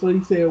 Okay. So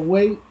he said,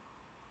 wait.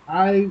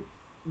 I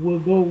will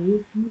go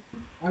with you.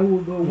 I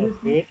will go Yes,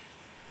 with you. wait.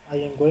 I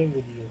am going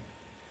with you.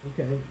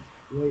 Okay.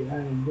 Wait. I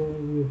am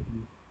going with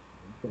you.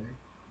 Okay.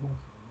 Okay.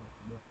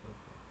 Next.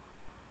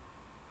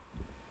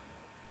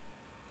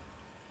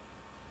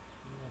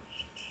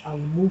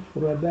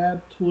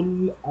 المفردات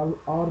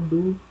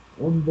الأرض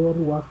انظر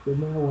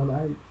واستمع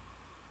والعيد.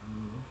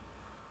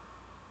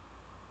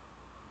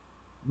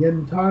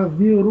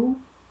 ينتظر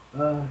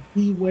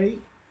he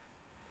wait.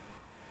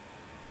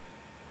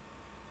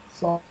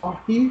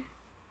 صحيح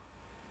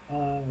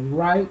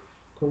right,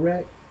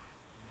 correct.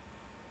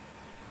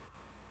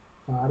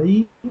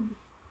 قريب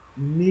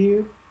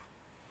near.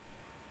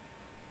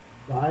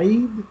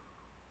 بعيد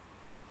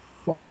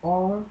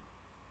far,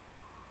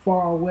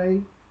 far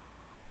away.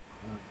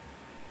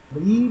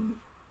 مريض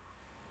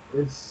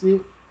is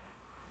sick.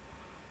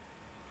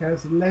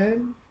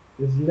 كسلان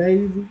is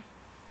lazy.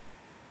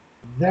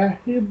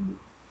 ذاهب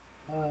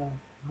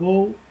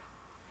go,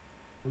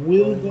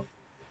 will Going. go.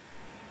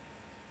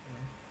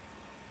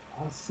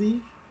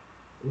 Asif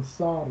is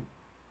sorry.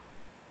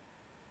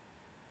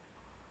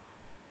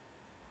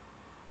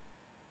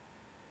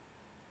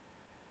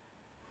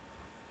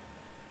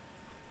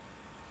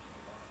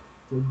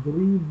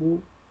 تدريب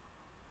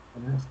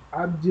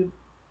أستعجب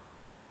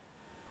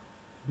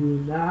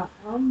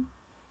بنعم.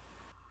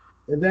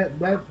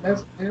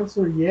 That's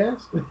answer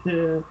yes.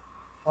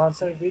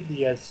 Answer with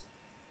yes.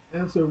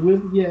 Answer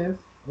with yes.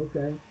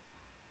 Okay.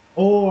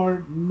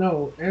 Or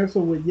no. Answer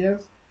with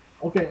yes.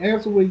 Okay,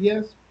 answer with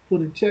yes,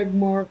 put a check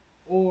mark,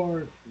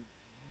 or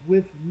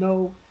with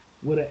no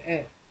with an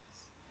X.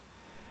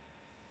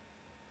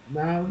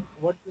 Now,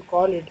 What do you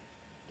call it?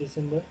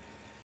 December.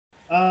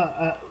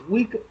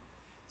 we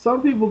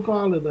some people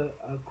call it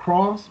a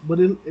cross, but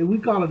we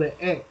call it an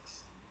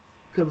X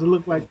because it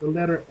looked Okay. like the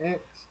letter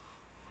X.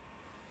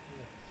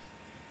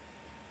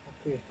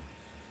 Okay.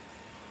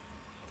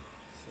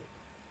 So,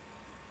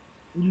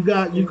 You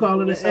in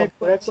call it an case of X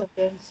correct also?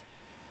 sentence,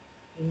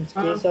 in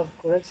Huh? case of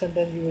correct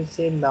sentence, you will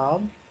say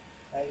naam.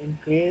 In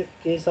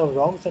case of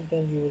wrong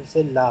sentence, you will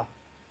say la.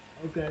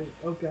 Okay,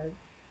 okay.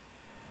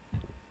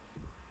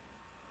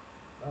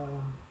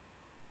 Uh,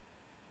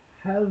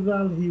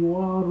 هذا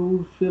الحوار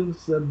في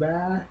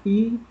الصباح.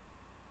 Is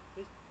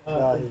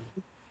Zahi.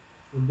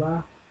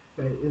 صباح.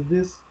 Okay, is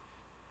this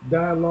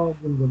dialogue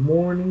in the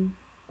morning?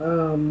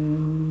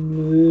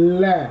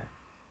 لا.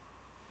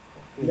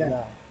 Okay, لا.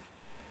 la.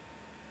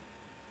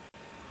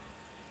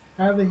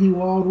 هذا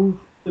حوار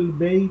في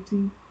البيت.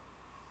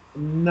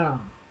 نعم.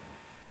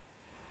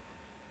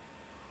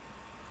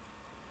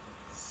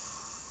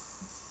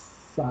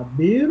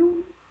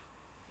 صابر.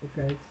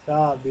 Okay.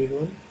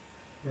 Sabirun.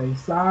 Okay.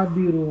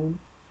 صابر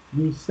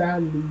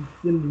يصلي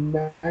في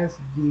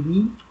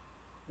المسجد.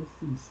 Let's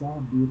see.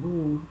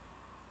 صابر.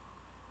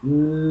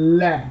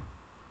 لا.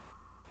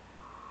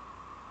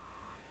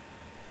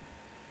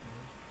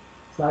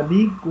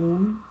 صديق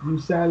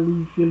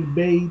يصلي في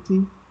البيت.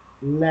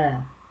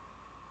 لا.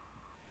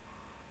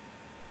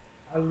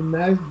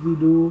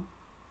 المسجد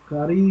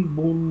قريب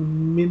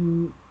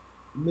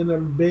من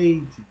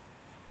البيت.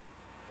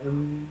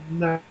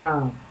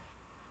 نعم.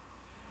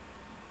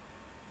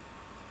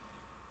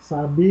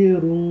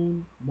 صغير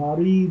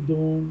مريض.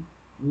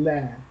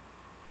 لا.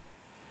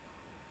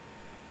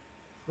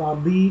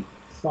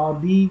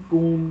 صديق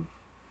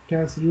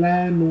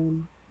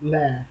كسلان.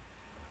 لا.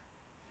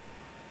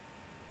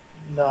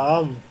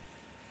 Naam.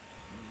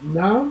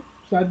 نعم.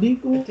 صديق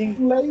I think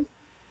ليس.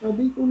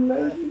 صديق I,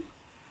 ليس.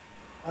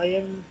 I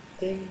am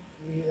think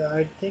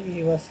I think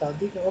he was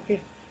Sadiq. Okay,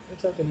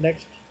 it's okay.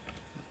 Next.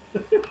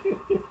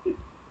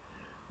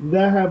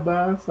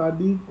 ذهب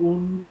صديق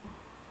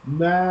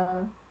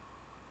مع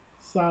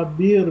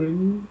صابر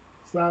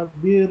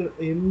صابر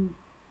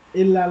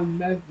إلى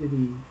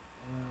المسجد.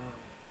 آه،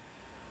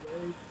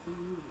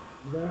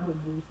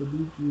 ذهبوا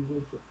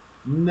صديقي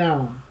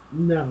نعم.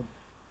 نعم.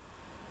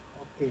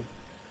 Okay.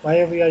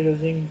 Why we are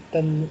using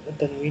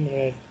tanween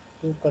here?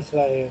 Two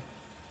kasra here.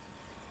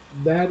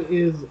 That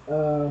is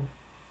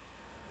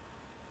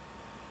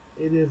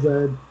it is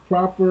a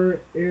proper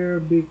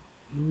Arabic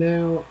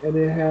noun, and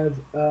it has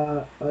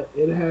a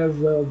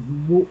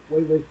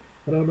wait,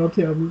 hold on, don't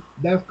tell me.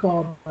 That's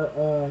called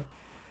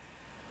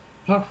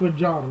half a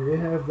jar. It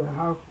has the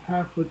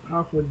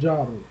half a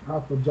jar.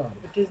 Half a jar.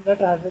 It is not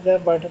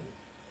harfijar, but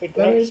it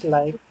That is acts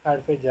like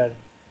harfijar.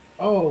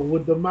 oh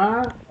with the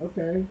ma.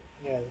 Okay.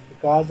 Yes,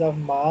 because of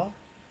ma,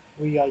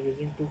 we are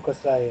using two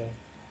kasra here.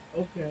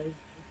 Okay.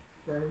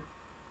 Okay.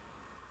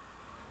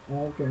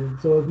 Okay.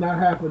 So it's not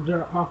half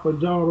a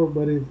jar,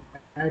 but it's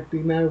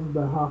acting as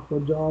the half a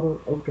jar.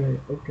 Okay.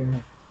 Okay.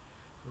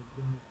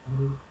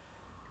 Okay.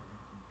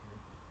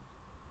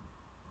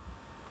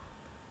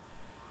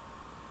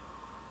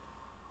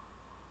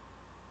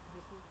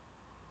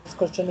 This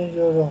question is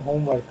your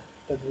homework.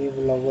 Tadrib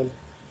al.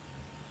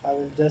 I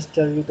will just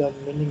tell you the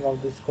meaning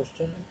of this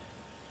question.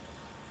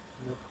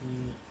 Let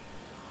me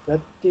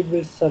رتب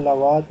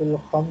الصلوات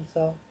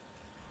الخمسة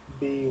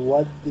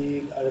بود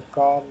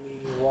الأرقام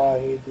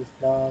واحد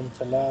اثنان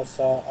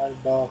ثلاثة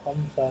أربعة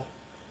خمسة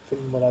في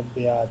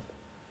المربعات.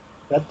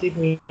 Ratib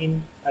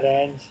mean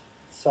arrange,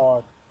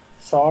 sort.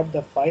 Sort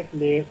the five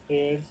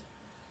pairs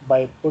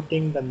by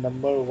putting the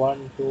number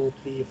 1, 2,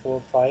 3,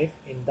 4, 5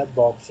 in the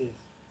boxes.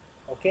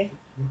 Okay?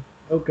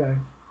 Okay.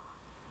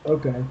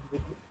 Okay.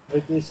 With,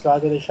 with this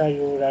Radharisha,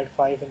 you write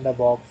 5 in the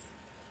box.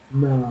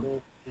 No.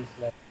 So this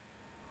like.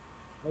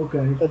 Okay.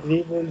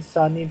 Tadribul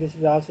Sani, this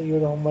is also your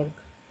homework.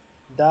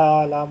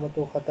 Da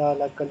alamatu khata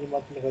la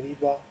kalimatul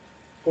ghariba.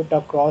 Put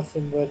a cross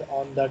symbol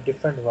on the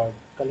different word.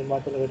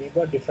 Kalimatul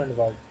ghariba, different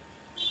word.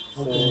 Okay.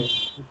 So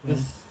Okay.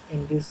 this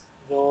in this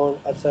role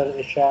Asar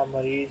Isha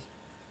Mariz,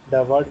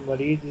 the word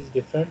Mariz is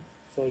different,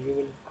 so you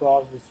will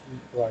cross this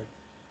word.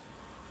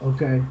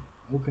 Okay.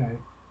 Okay.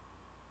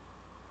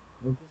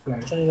 This Okay.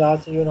 question is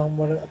also your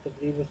homework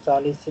التدريب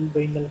الثالث سل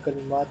بين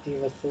الكلمات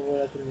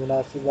والصورة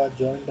المناسبة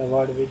join the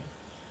word with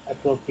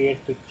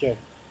appropriate picture.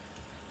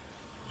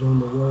 Join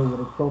the word with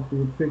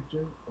appropriate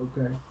picture.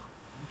 Okay.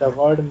 The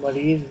word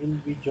Mariz will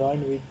be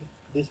joined with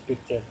this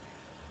picture.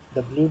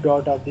 The blue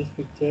dot of this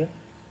picture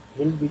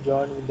will be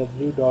joined with the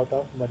blue dot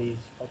of Mariz.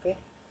 Okay?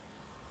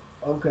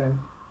 Okay.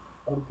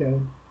 Okay.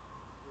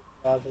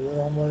 Also your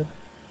homework.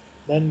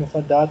 Then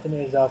مفردات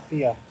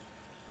إضافية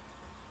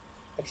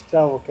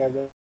extra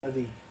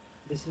vocabulary.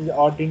 This is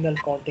ordinal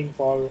counting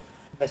for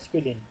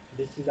masculine.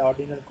 This is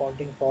ordinal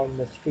counting for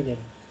masculine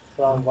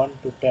from 1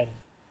 to 10.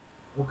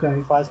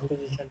 Okay. First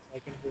position,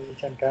 second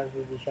position, third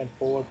position,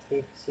 fourth,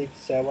 fifth,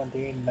 sixth, seventh,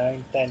 eighth,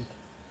 ninth, tenth.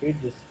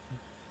 Read this.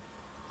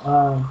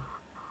 Uh,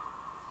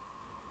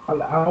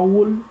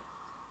 الأول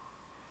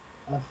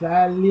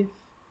الثالث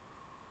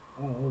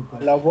okay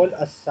الأول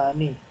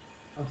الثاني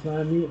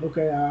الثاني okay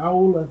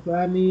الأول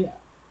الثاني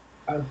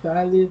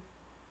الثالث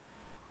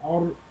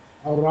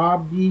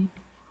الرابع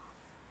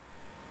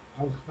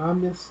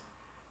الخامس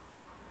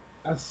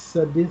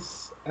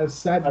السادس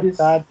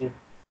السادس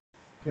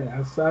okay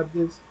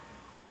السادس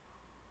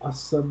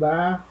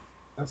السابع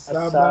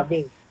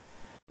السابع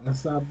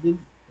السابع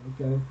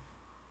okay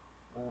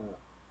uh,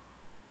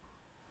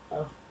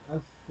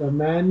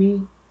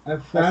 الثماني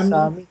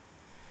الثامن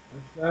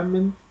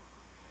الثامن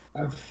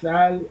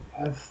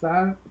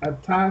التاسع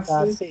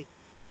التاسع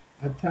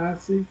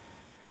التاسع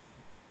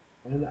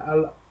and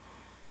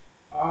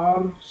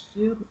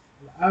العاشر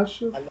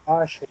العاشر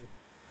العاشر.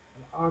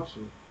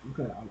 العاشر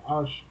okay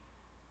العاشر.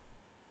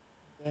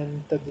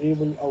 Then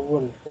تدريب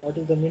الأول. What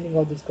is the meaning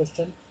of this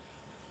question?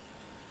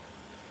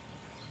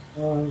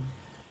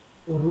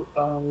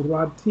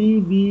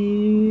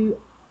 Ratibi,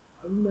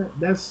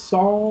 that's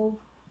solve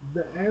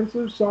the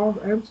answer,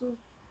 solve answer.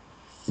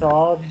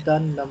 Sort the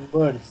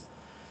numbers.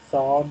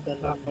 Sort the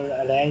Uh, number.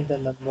 Arrange the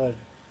number.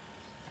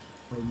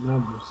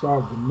 numbers,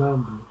 solve the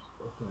numbers.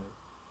 Okay.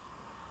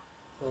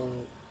 So,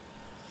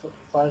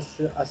 first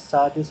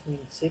asadis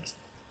means sixth.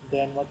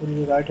 Then what will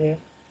you write here?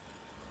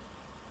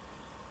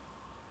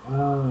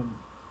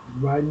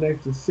 Right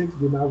next to six,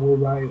 then I will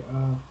write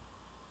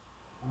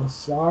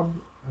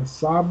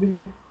asabi,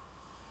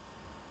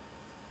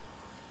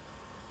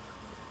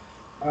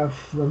 a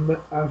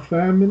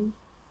famine,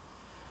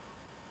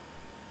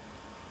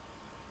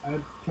 a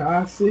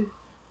tasi.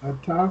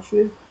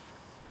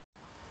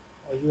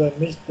 Or you have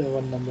missed the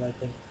one number, I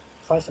think.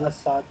 First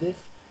asadis,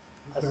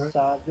 Okay.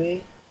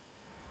 asabi,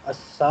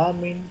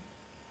 asamin,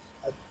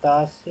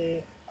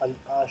 atase, al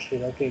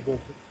ashir. Okay, good.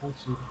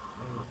 Tasi.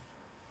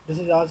 This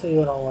is also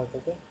your homework,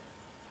 okay?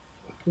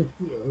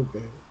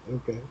 Okay.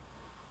 Okay.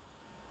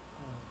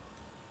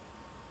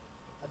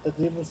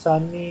 التدريب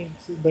الثاني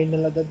بين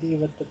العدد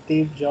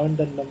والترتيب. Join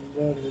the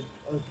number with,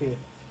 okay.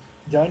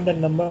 Join the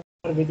number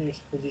with its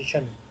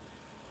position.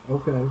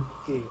 Okay.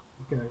 Okay.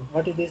 Okay.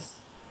 What is this?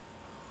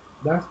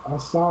 That's a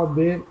saw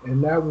bit,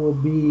 and that will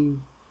be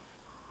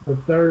the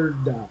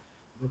third dot.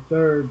 The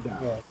third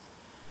dot. Yes.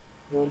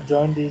 You will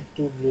join these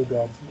two blue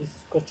dots. This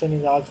question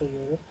is also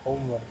your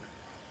homework.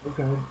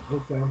 Okay.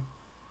 Okay.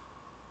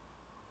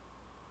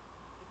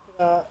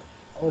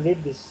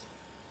 Read this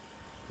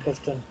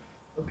question.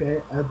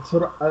 Okay.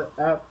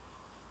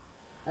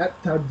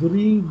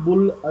 التدريب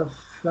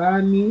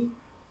الثاني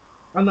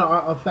أنا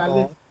Oh.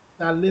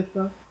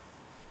 ثالثة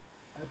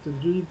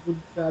التدريب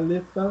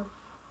الثالثة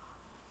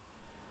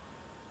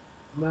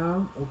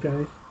نعم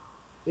okay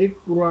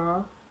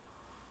اقرأ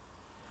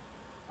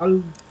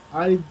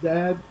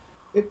الأعداد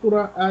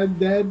اقرأ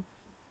أعداد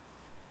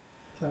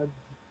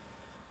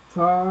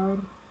تار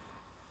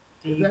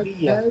is that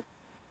TBF. that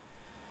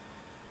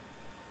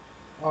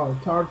oh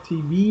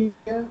tartibia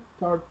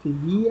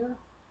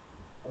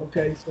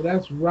okay so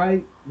that's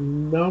right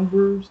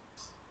numbers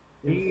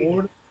in Read.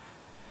 order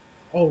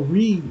oh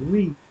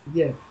read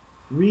yeah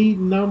read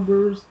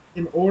numbers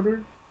in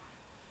order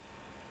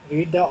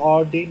Read the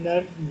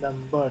ordinal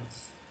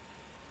numbers.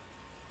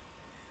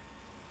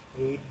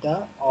 Read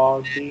the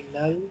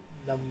ordinal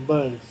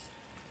numbers.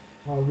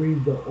 I'll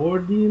read the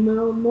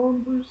ordinal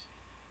numbers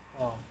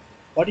Oh.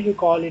 What do you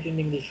call it in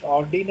English?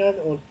 Ordinal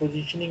or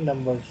positioning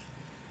numbers?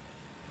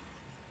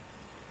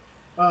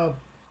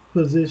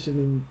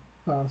 positioning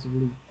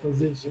possibly Okay, you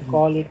positioning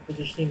call it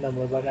positioning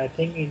number, but I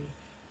think in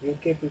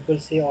UK people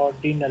say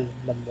ordinal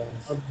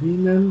numbers.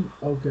 ordinal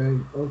okay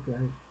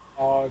okay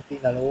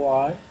Ordinal.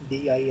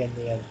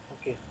 ORDINAL.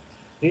 Okay.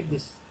 Read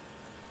this.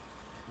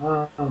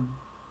 um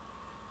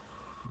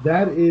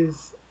that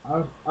is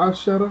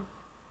ashara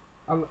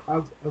al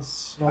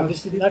No,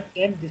 this is not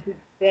tenth. This is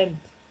tenth.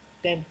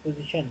 Tenth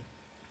position.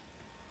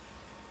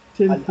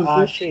 10th Al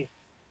position Ashir.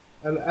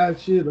 al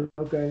ashir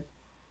okay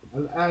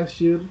al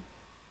ashir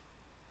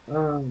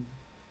um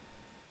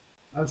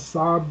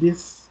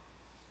asabis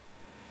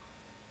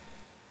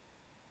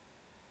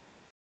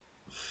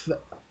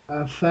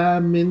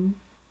famine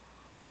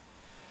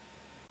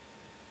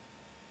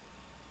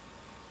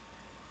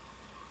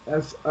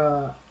as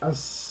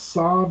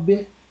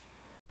asabi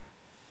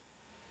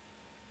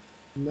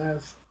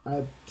that's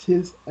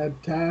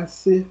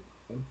atasi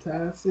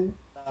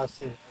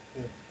Nasir.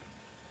 Okay.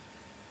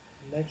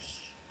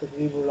 Next,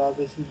 تدريب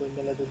العابس بين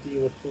العدد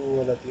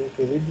والعدد.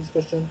 Okay, read this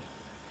question.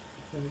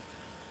 okay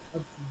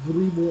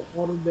تدريب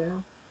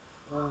order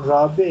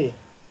Rabe.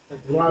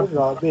 تدريب رابع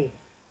الرابع.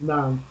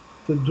 نعم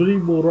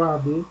تدريب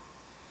رابع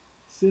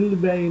سل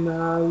بين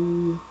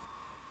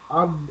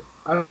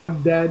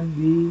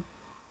العدد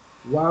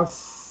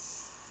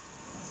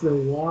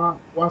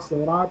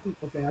والصورات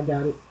okay I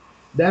got it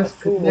that's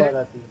connect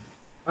الصورة.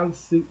 I'll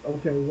see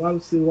okay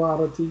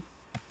والصورات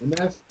and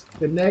that's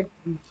connect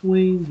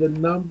between the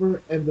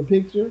number and the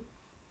picture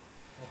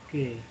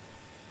Okay.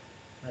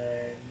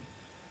 And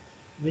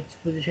which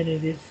position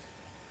is this?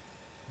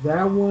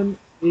 that one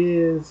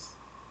is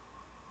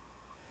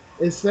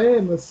it's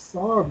saying the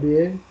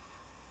Sarbi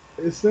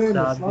It's saying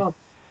Sabi. asab.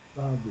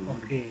 Sabi.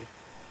 Okay.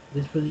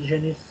 This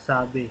position is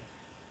Sabe.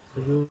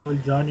 So you will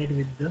join it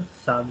with the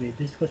Sabe.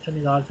 This question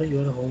is also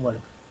your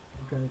homework.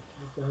 Okay.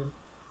 Okay.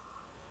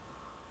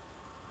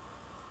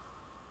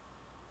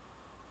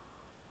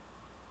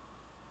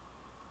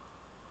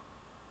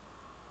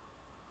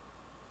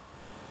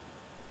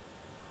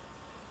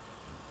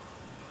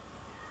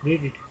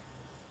 Read it.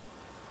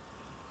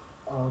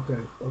 Oh,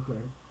 okay.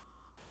 Okay.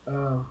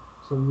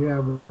 So we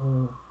have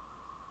oh,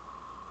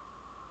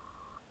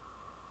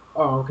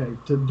 okay.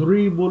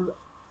 Tadribul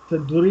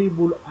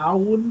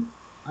awal.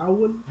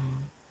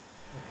 Hmm.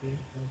 Okay.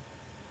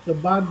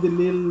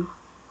 Tabadilil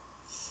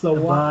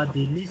sawa.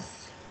 Tabadilis.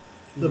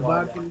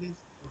 Suwala. Tabadilis.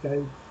 Okay.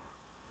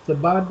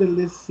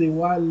 Tabadilis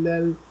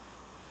siwal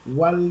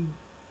wal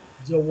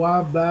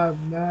jawaba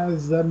ma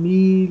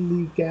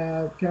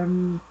zamilika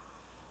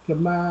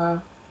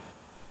kama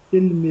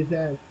fil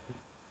mithal.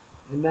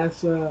 And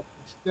that's a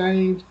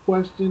exchange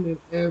question and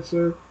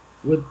answer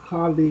with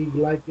colleague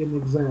like an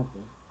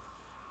example.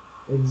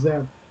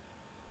 Example.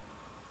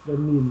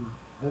 Family.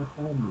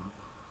 Family.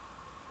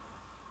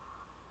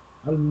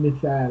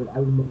 المثال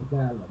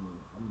المثال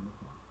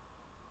المثال.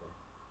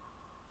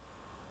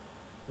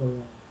 So,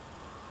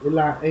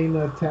 إلى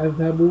أين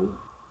تذهب?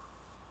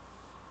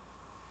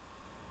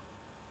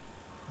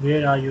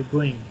 Where are you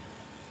going?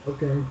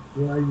 Okay,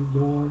 where are you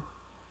going?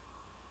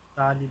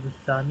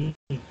 Talibustani.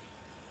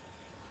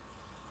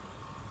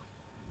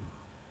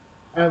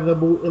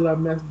 أذهب إلى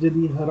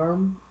مسجد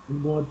haram.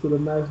 I'm going to the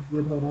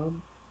Masjid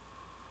Haram.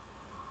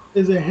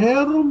 Is it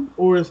haram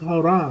or is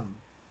haram?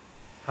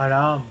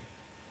 Haram.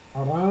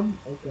 Haram?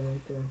 Okay,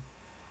 okay.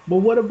 But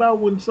what about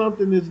when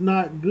something is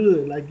not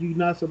good, like you're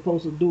not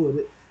supposed to do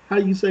it? How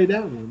you say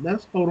that one?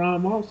 That's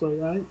haram also,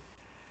 right?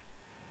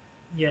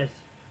 Yes.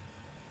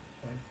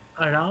 Okay.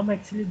 Haram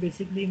actually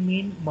basically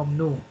mean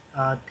mamnu.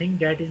 Thing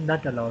that is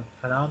not allowed.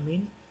 Haram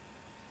mean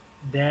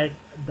that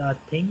the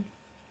thing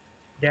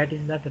that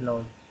is not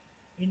allowed.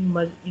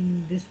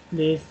 In this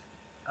place,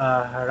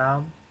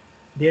 haram,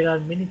 there are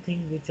many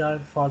things which are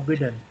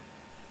forbidden.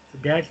 So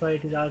that's why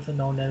it is also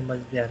known as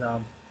Masjid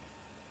Haram.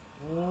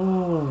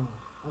 Oh,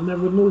 I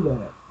never knew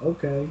that.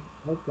 Okay,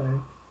 okay,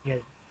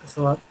 Yes.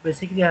 So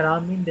basically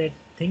haram means that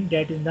thing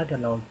that is not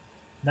allowed,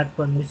 not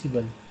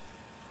permissible.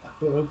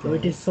 So it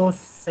okay, is so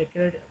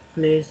sacred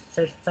place,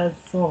 such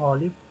so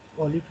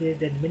holy place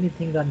that many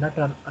things are not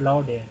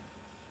allowed here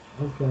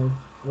okay,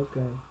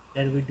 okay.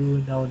 that we do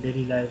in our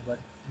daily life, but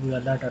we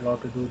are not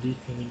allowed to do these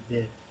things in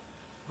there.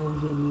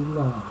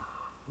 Alhamdulillah.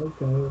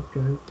 Okay,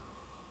 okay.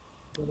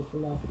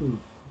 Barakallahu.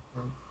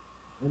 Okay.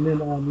 And then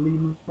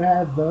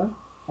limadha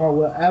or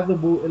wa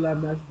adhabu ila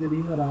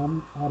masjidi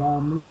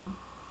haram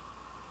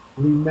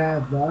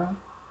limadha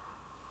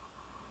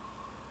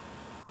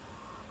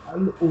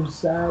al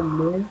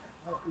usali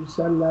al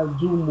usalla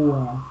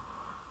jumua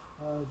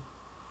uh,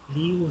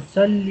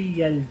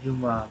 لِيُصَلِّيَ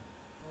الْجُمْعَةَ.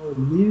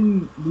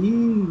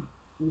 li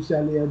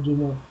usali al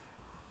jumua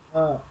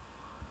uh,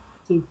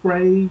 to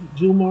pray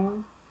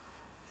Juma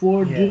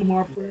for Yes,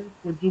 Juma prayer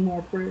for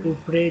Juma prayer. to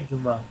pray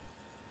Juma.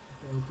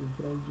 Okay, to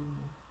pray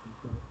Juma.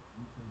 Okay,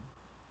 okay.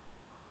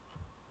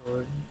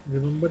 So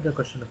remember the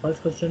question. The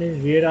first question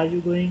is where are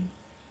you going?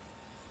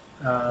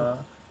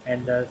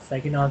 And the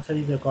second answer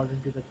is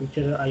according to the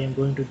picture. I am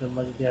going to the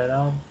Masjid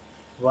Haram.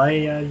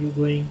 Why are you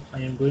going? I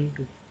am going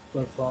to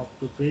perform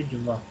to pray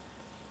Juma.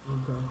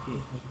 Okay, Okay.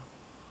 okay,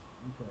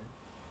 okay.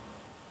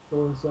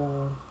 So it's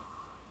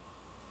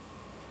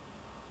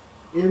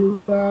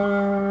إلى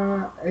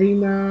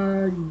أين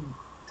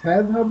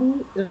تذهب؟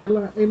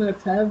 إلى أين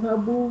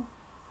تذهب؟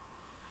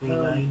 Um,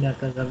 Aina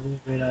Tazabu,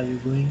 where are you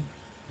going?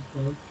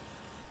 okay.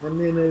 And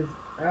then it's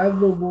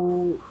أذهب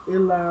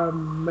إلى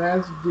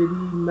مسجد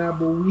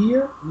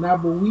نبوية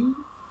نبوي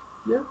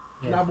yeah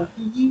Yes. نبوي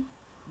Yes.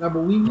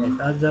 نبوي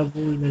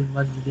Azabu in al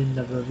Masjid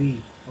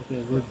Nabawi.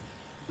 Okay, good.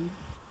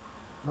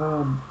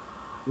 um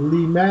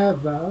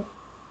لماذا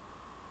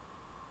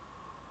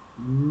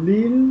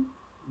لل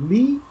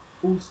لي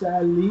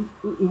أسالي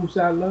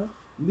أسالة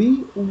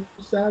لي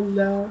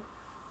أسالة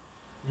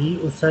Li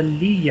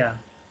Usalliya.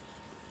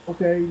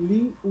 okay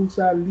لي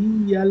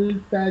أسالي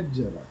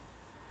الفجر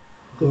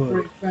to Good.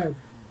 pray Fajr.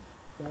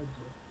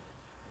 Fajr.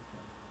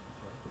 Okay.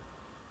 Okay.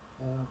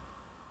 Uh,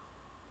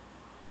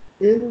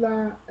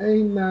 إلى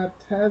أين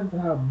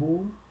تذهب؟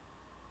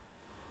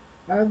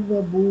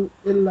 أذهب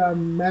إلى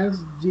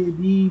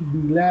مسجد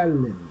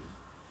بلال.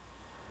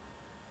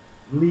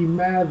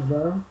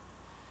 لماذا؟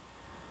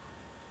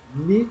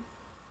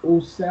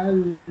 لأصلي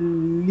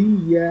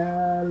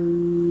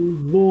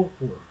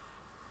الظهر.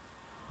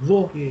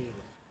 ظهر. Okay.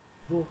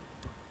 ظهر.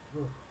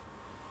 ظهر.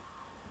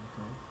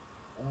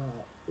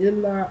 Okay.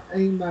 إلى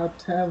أين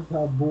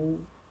تذهب؟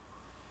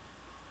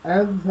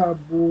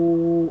 أذهب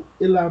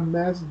إلى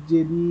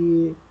مسجد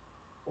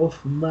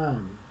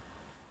عثمان.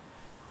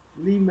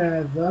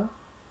 لماذا؟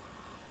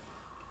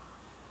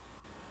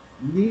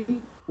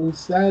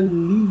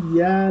 لأصلي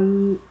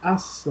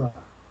العصر.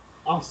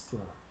 عصر.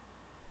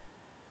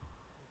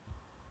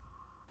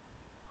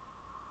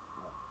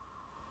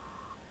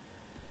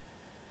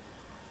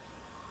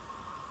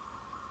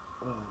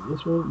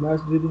 This one,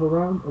 Masjid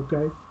Haram.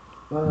 Okay.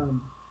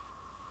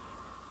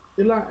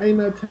 إلى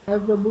أين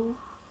تذهب؟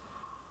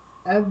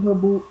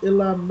 أذهب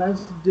إلى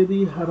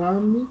مسجد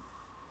حرام.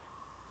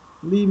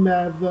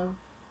 لماذا؟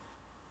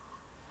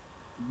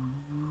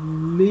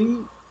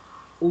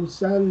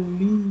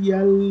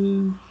 لأصلي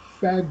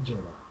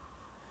الفجر.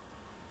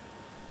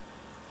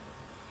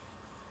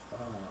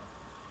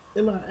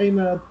 إلى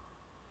أين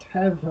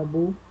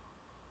تذهب؟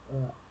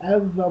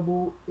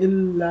 أذهب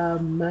إلى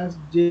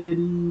مسجد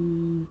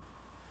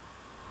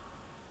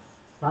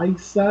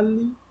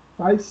فيصل.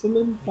 فيصل.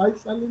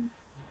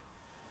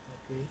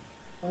 Okay.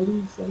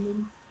 فيصل.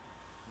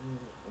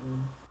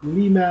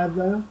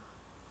 لماذا؟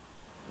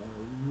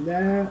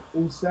 لا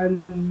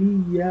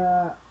أصلي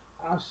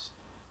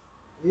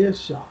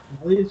عشاء.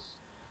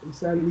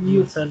 أصلي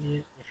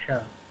يصلي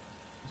العشاء.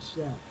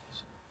 عشاء.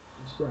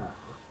 عشاء.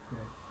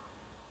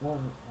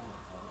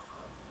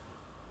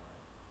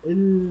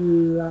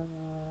 إلى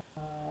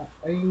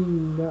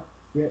أين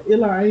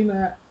إلى أين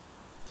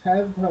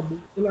تذهب؟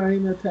 إلى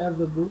أين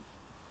تذهب؟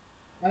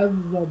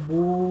 أذهب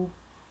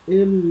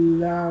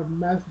إلى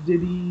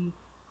مسجد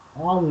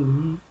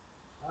علي.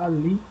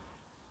 علي.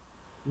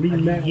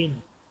 لماذا؟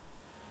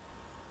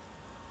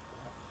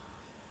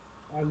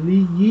 علي.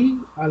 علي.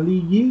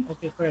 علي.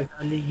 Okay, correct.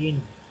 علي.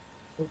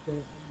 Okay.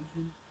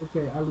 علي.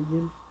 Okay.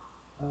 علي.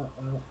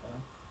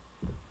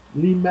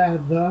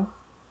 لماذا؟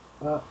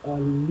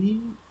 لي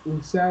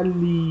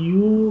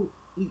أصلي.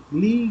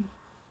 لي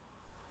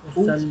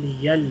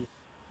أصلي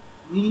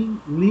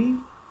لي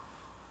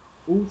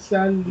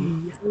أصلي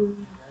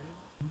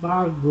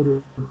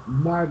المغرب.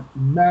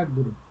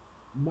 مغرب.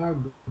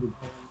 مغرب.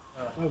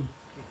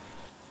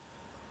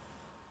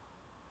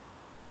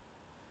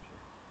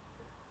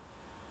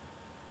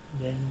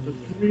 Then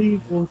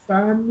تدريب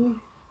ثاني.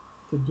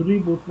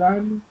 تدريب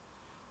ثاني.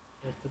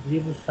 yes,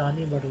 تدريب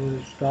الثاني, but we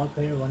will stop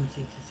here.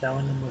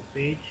 167 number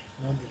page,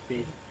 not this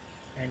page.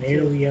 And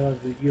here we have a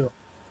video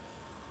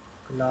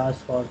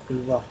class for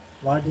Kulwa.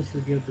 Watch this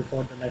video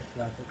before the next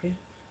class, okay?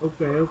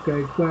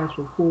 Okay. Class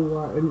for cool.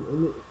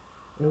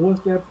 And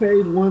what's that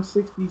page?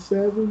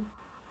 167?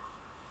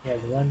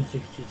 Yes,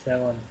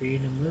 167,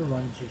 page number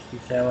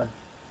 167.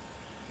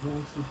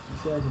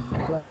 167.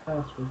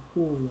 Class for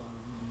cool.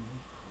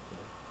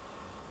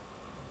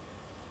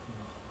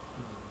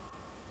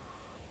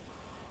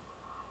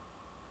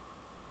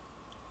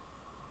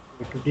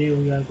 Today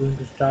we are going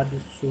to start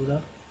this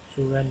Surah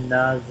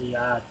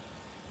Naziat.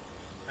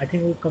 I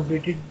think we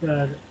completed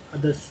the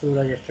other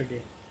Surah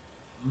yesterday,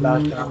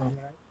 last time,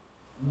 right?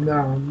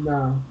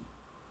 No.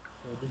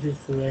 So this is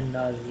Surah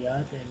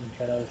Naziat, and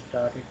inshallah we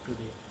started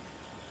today.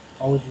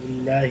 أعوذ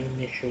بالله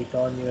من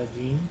الشيطان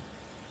الرجيم.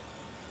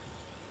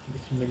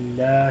 بسم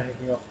الله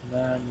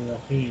الرحمن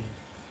الرحيم.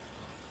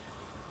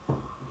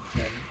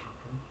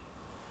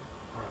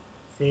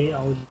 Say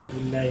أعوذ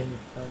بالله من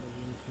الشيطان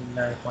الرجيم. بسم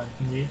الله الرحمن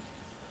الرحيم.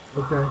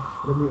 Okay,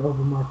 let me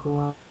open my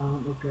Quran.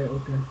 Okay.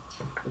 أعوذ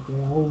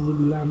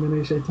بالله من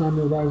الشيطان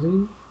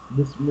الرجيم.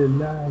 بسم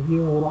الله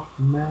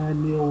الرحمن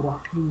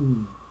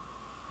الرحيم.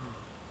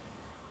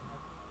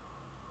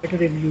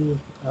 Better if you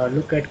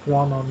look at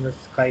Quran on the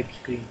Skype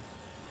screen.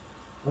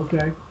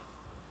 Okay.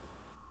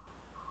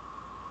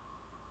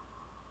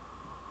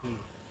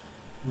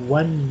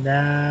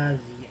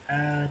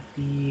 والنازعات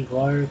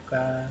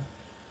غرقا.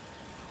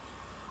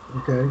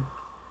 Okay.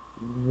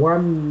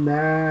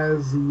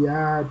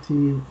 والنازيات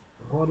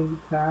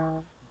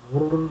غرقا.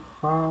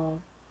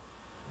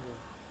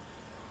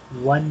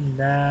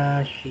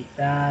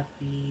 والناشطات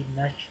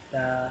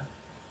نشطا.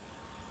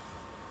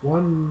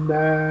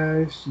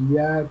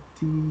 والناشيات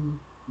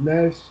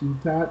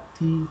نشطات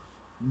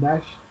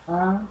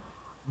نشطا.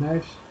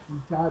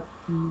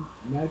 نشطات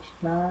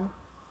نشطا.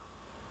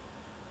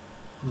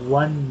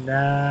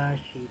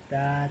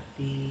 والناشطات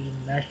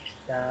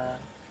نشطا.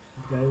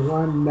 Okay.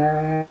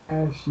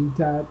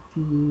 والناشطات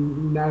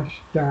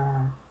نشطا.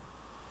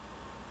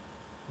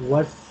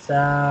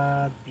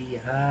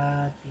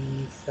 والسابحات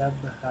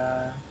سبحا.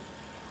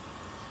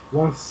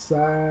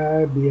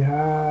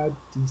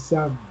 والسابحات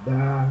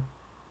سبحا.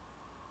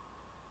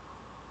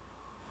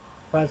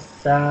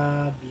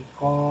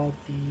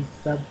 فالسابقات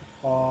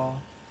سبقا.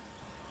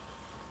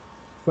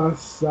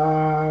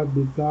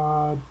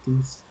 فالسابقات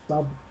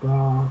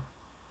سبقا.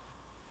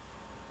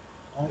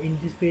 In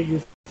this page you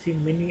see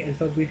many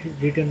alphabets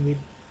written with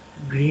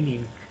green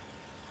ink.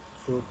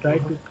 So try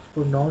to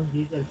pronounce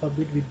these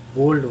alphabet with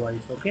bold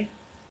voice, okay?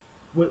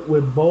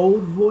 With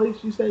bold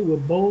voice, you say?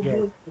 With bold Yes.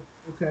 voice?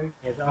 Okay.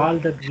 Yes, all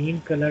the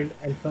green colored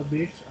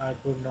alphabets are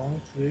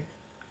pronounced with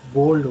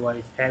bold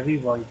voice, heavy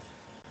voice.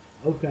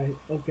 Okay.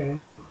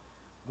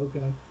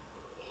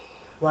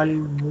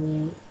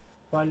 فالمو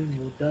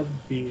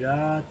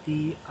فالمدبرات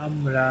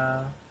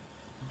أمرا.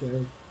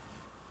 Okay.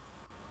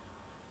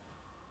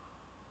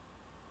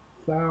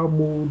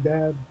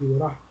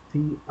 فمدبرات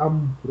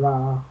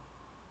أمرا.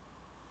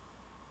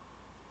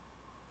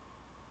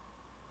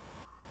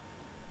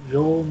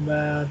 يوم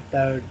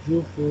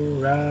ترجف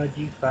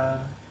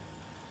راجفا.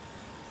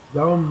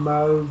 يوم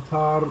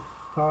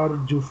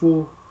ترجف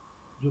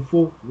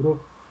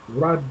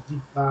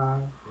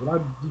radifa,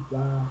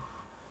 radifa.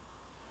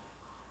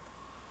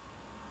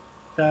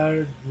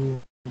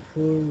 ترجف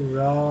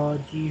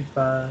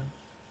الراجفة.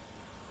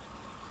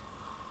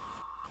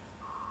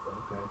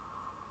 Okay.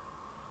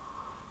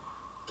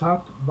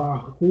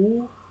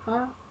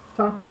 Tatbahuha,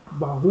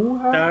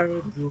 tatbahuha.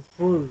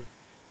 ترجف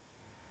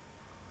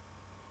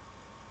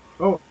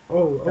Oh,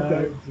 okay.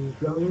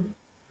 ترجف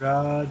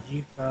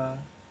الراجفة.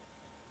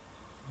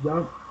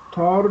 Yum,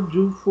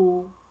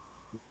 tarjufu,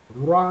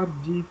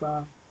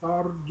 rajifa,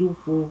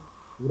 tarjufu,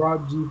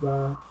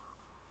 rajifa.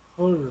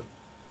 فر.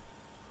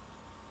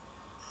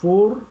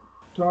 Fur,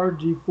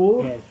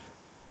 tarjifur. Yes.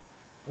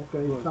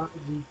 Okay, Fur.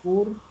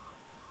 tarjifur,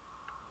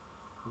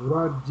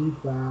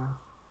 rajifa.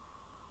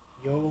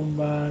 يوم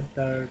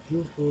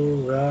ترجف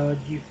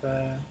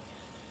الراجفة.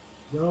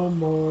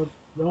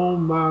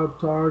 Yoma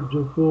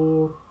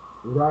tarjifur,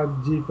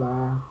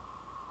 rajifa.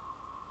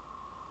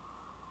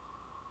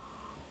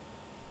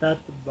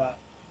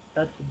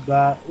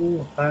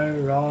 تتبعها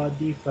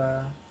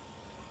الرادفة.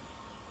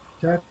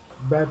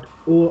 Tatbat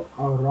u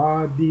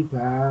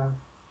aradifa.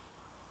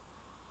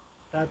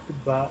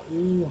 تتبعها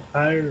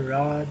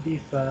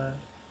الرادفة.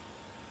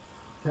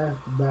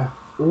 Tatbat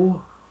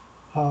u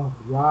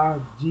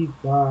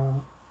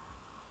harajifa.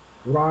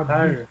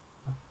 Radifa.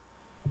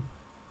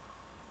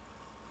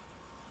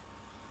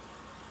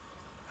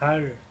 هر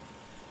هر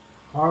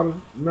Har,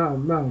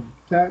 no.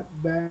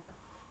 Tatbat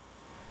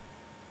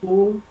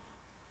u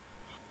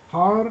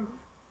har,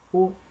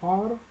 u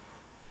har.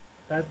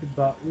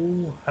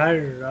 تتبعها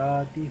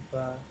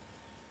الرادفة.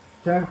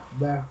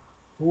 Tatbat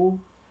u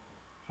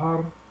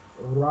har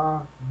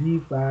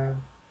radifa.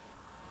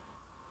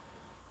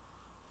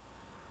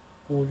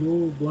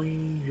 قلوب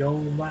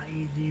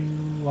يومئذ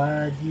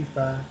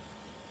واجفة.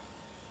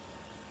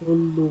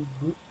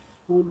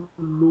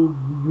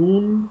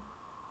 Kulubun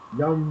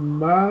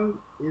yamal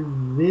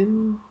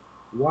izin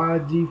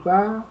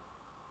wajifa.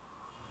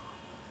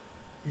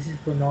 This is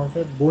pronounced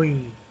as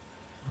boing.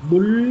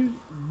 Bul,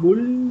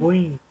 bul,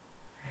 Boing.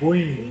 Boing.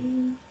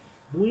 buin,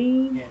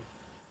 buin. Yes. Yes.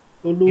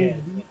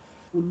 Kulubi,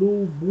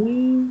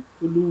 kulubuin,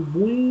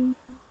 kulubuin.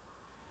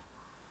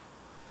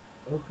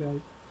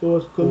 Okay, so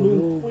it's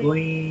قلوب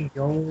kulubuin,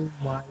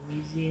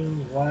 يومئذ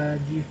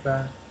واجفة.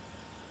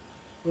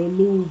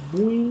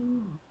 kulubuin.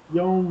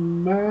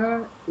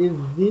 Yoma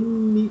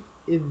izin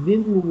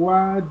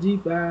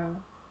wajifa.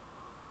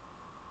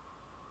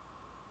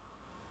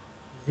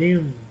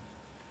 زم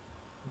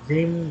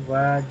زم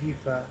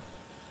واجفة.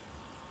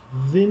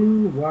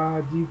 Zin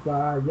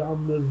wajifa.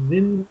 Yoma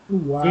zin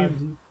زم.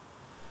 wajifa.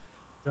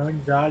 Join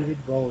zal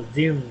with bow.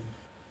 Zim.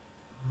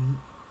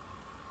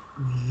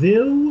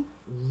 Zil.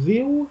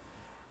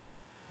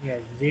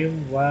 Yes. Zim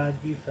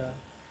واجفة.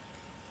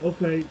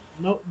 Okay,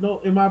 no.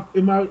 Am I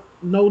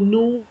no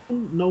noon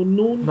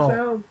No.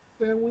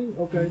 sounding?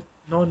 Okay,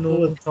 No so a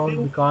noon sound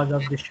zil. because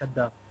of the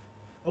shadda.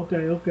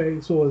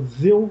 Okay. So a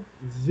zil.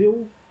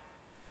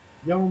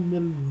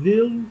 Yamil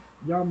zil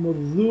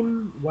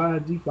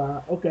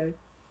wajifa. Okay,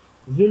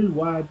 zil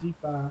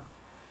wajifa.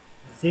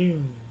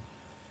 Zim.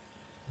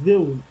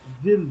 Zil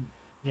zil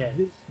Yes.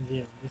 zil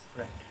Zim. This is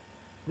correct.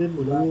 zil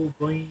wa.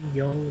 قلوب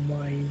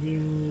يومئذ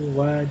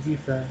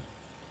واجفة.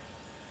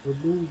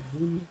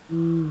 Qulubun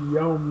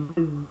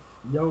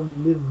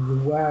yawmiz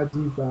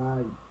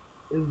wajifa.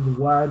 Is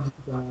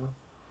wajifa.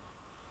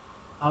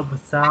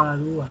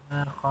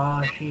 أبصارها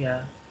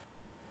خاشية.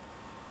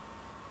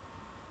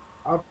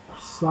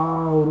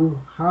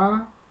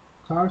 Absaruha,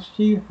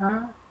 Kashiha,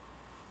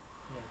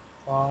 Yes.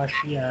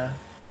 خاشية.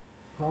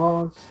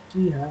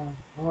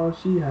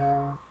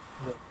 Kashiha.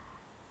 Good.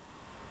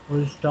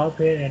 We'll stop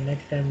here and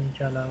next time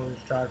inshallah we'll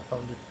start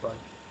from this part.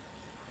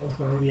 Now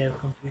Okay, we have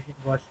completed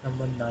watch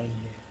number 9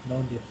 here.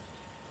 Now this.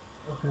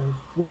 okay.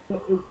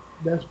 Well,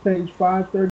 that's page 530.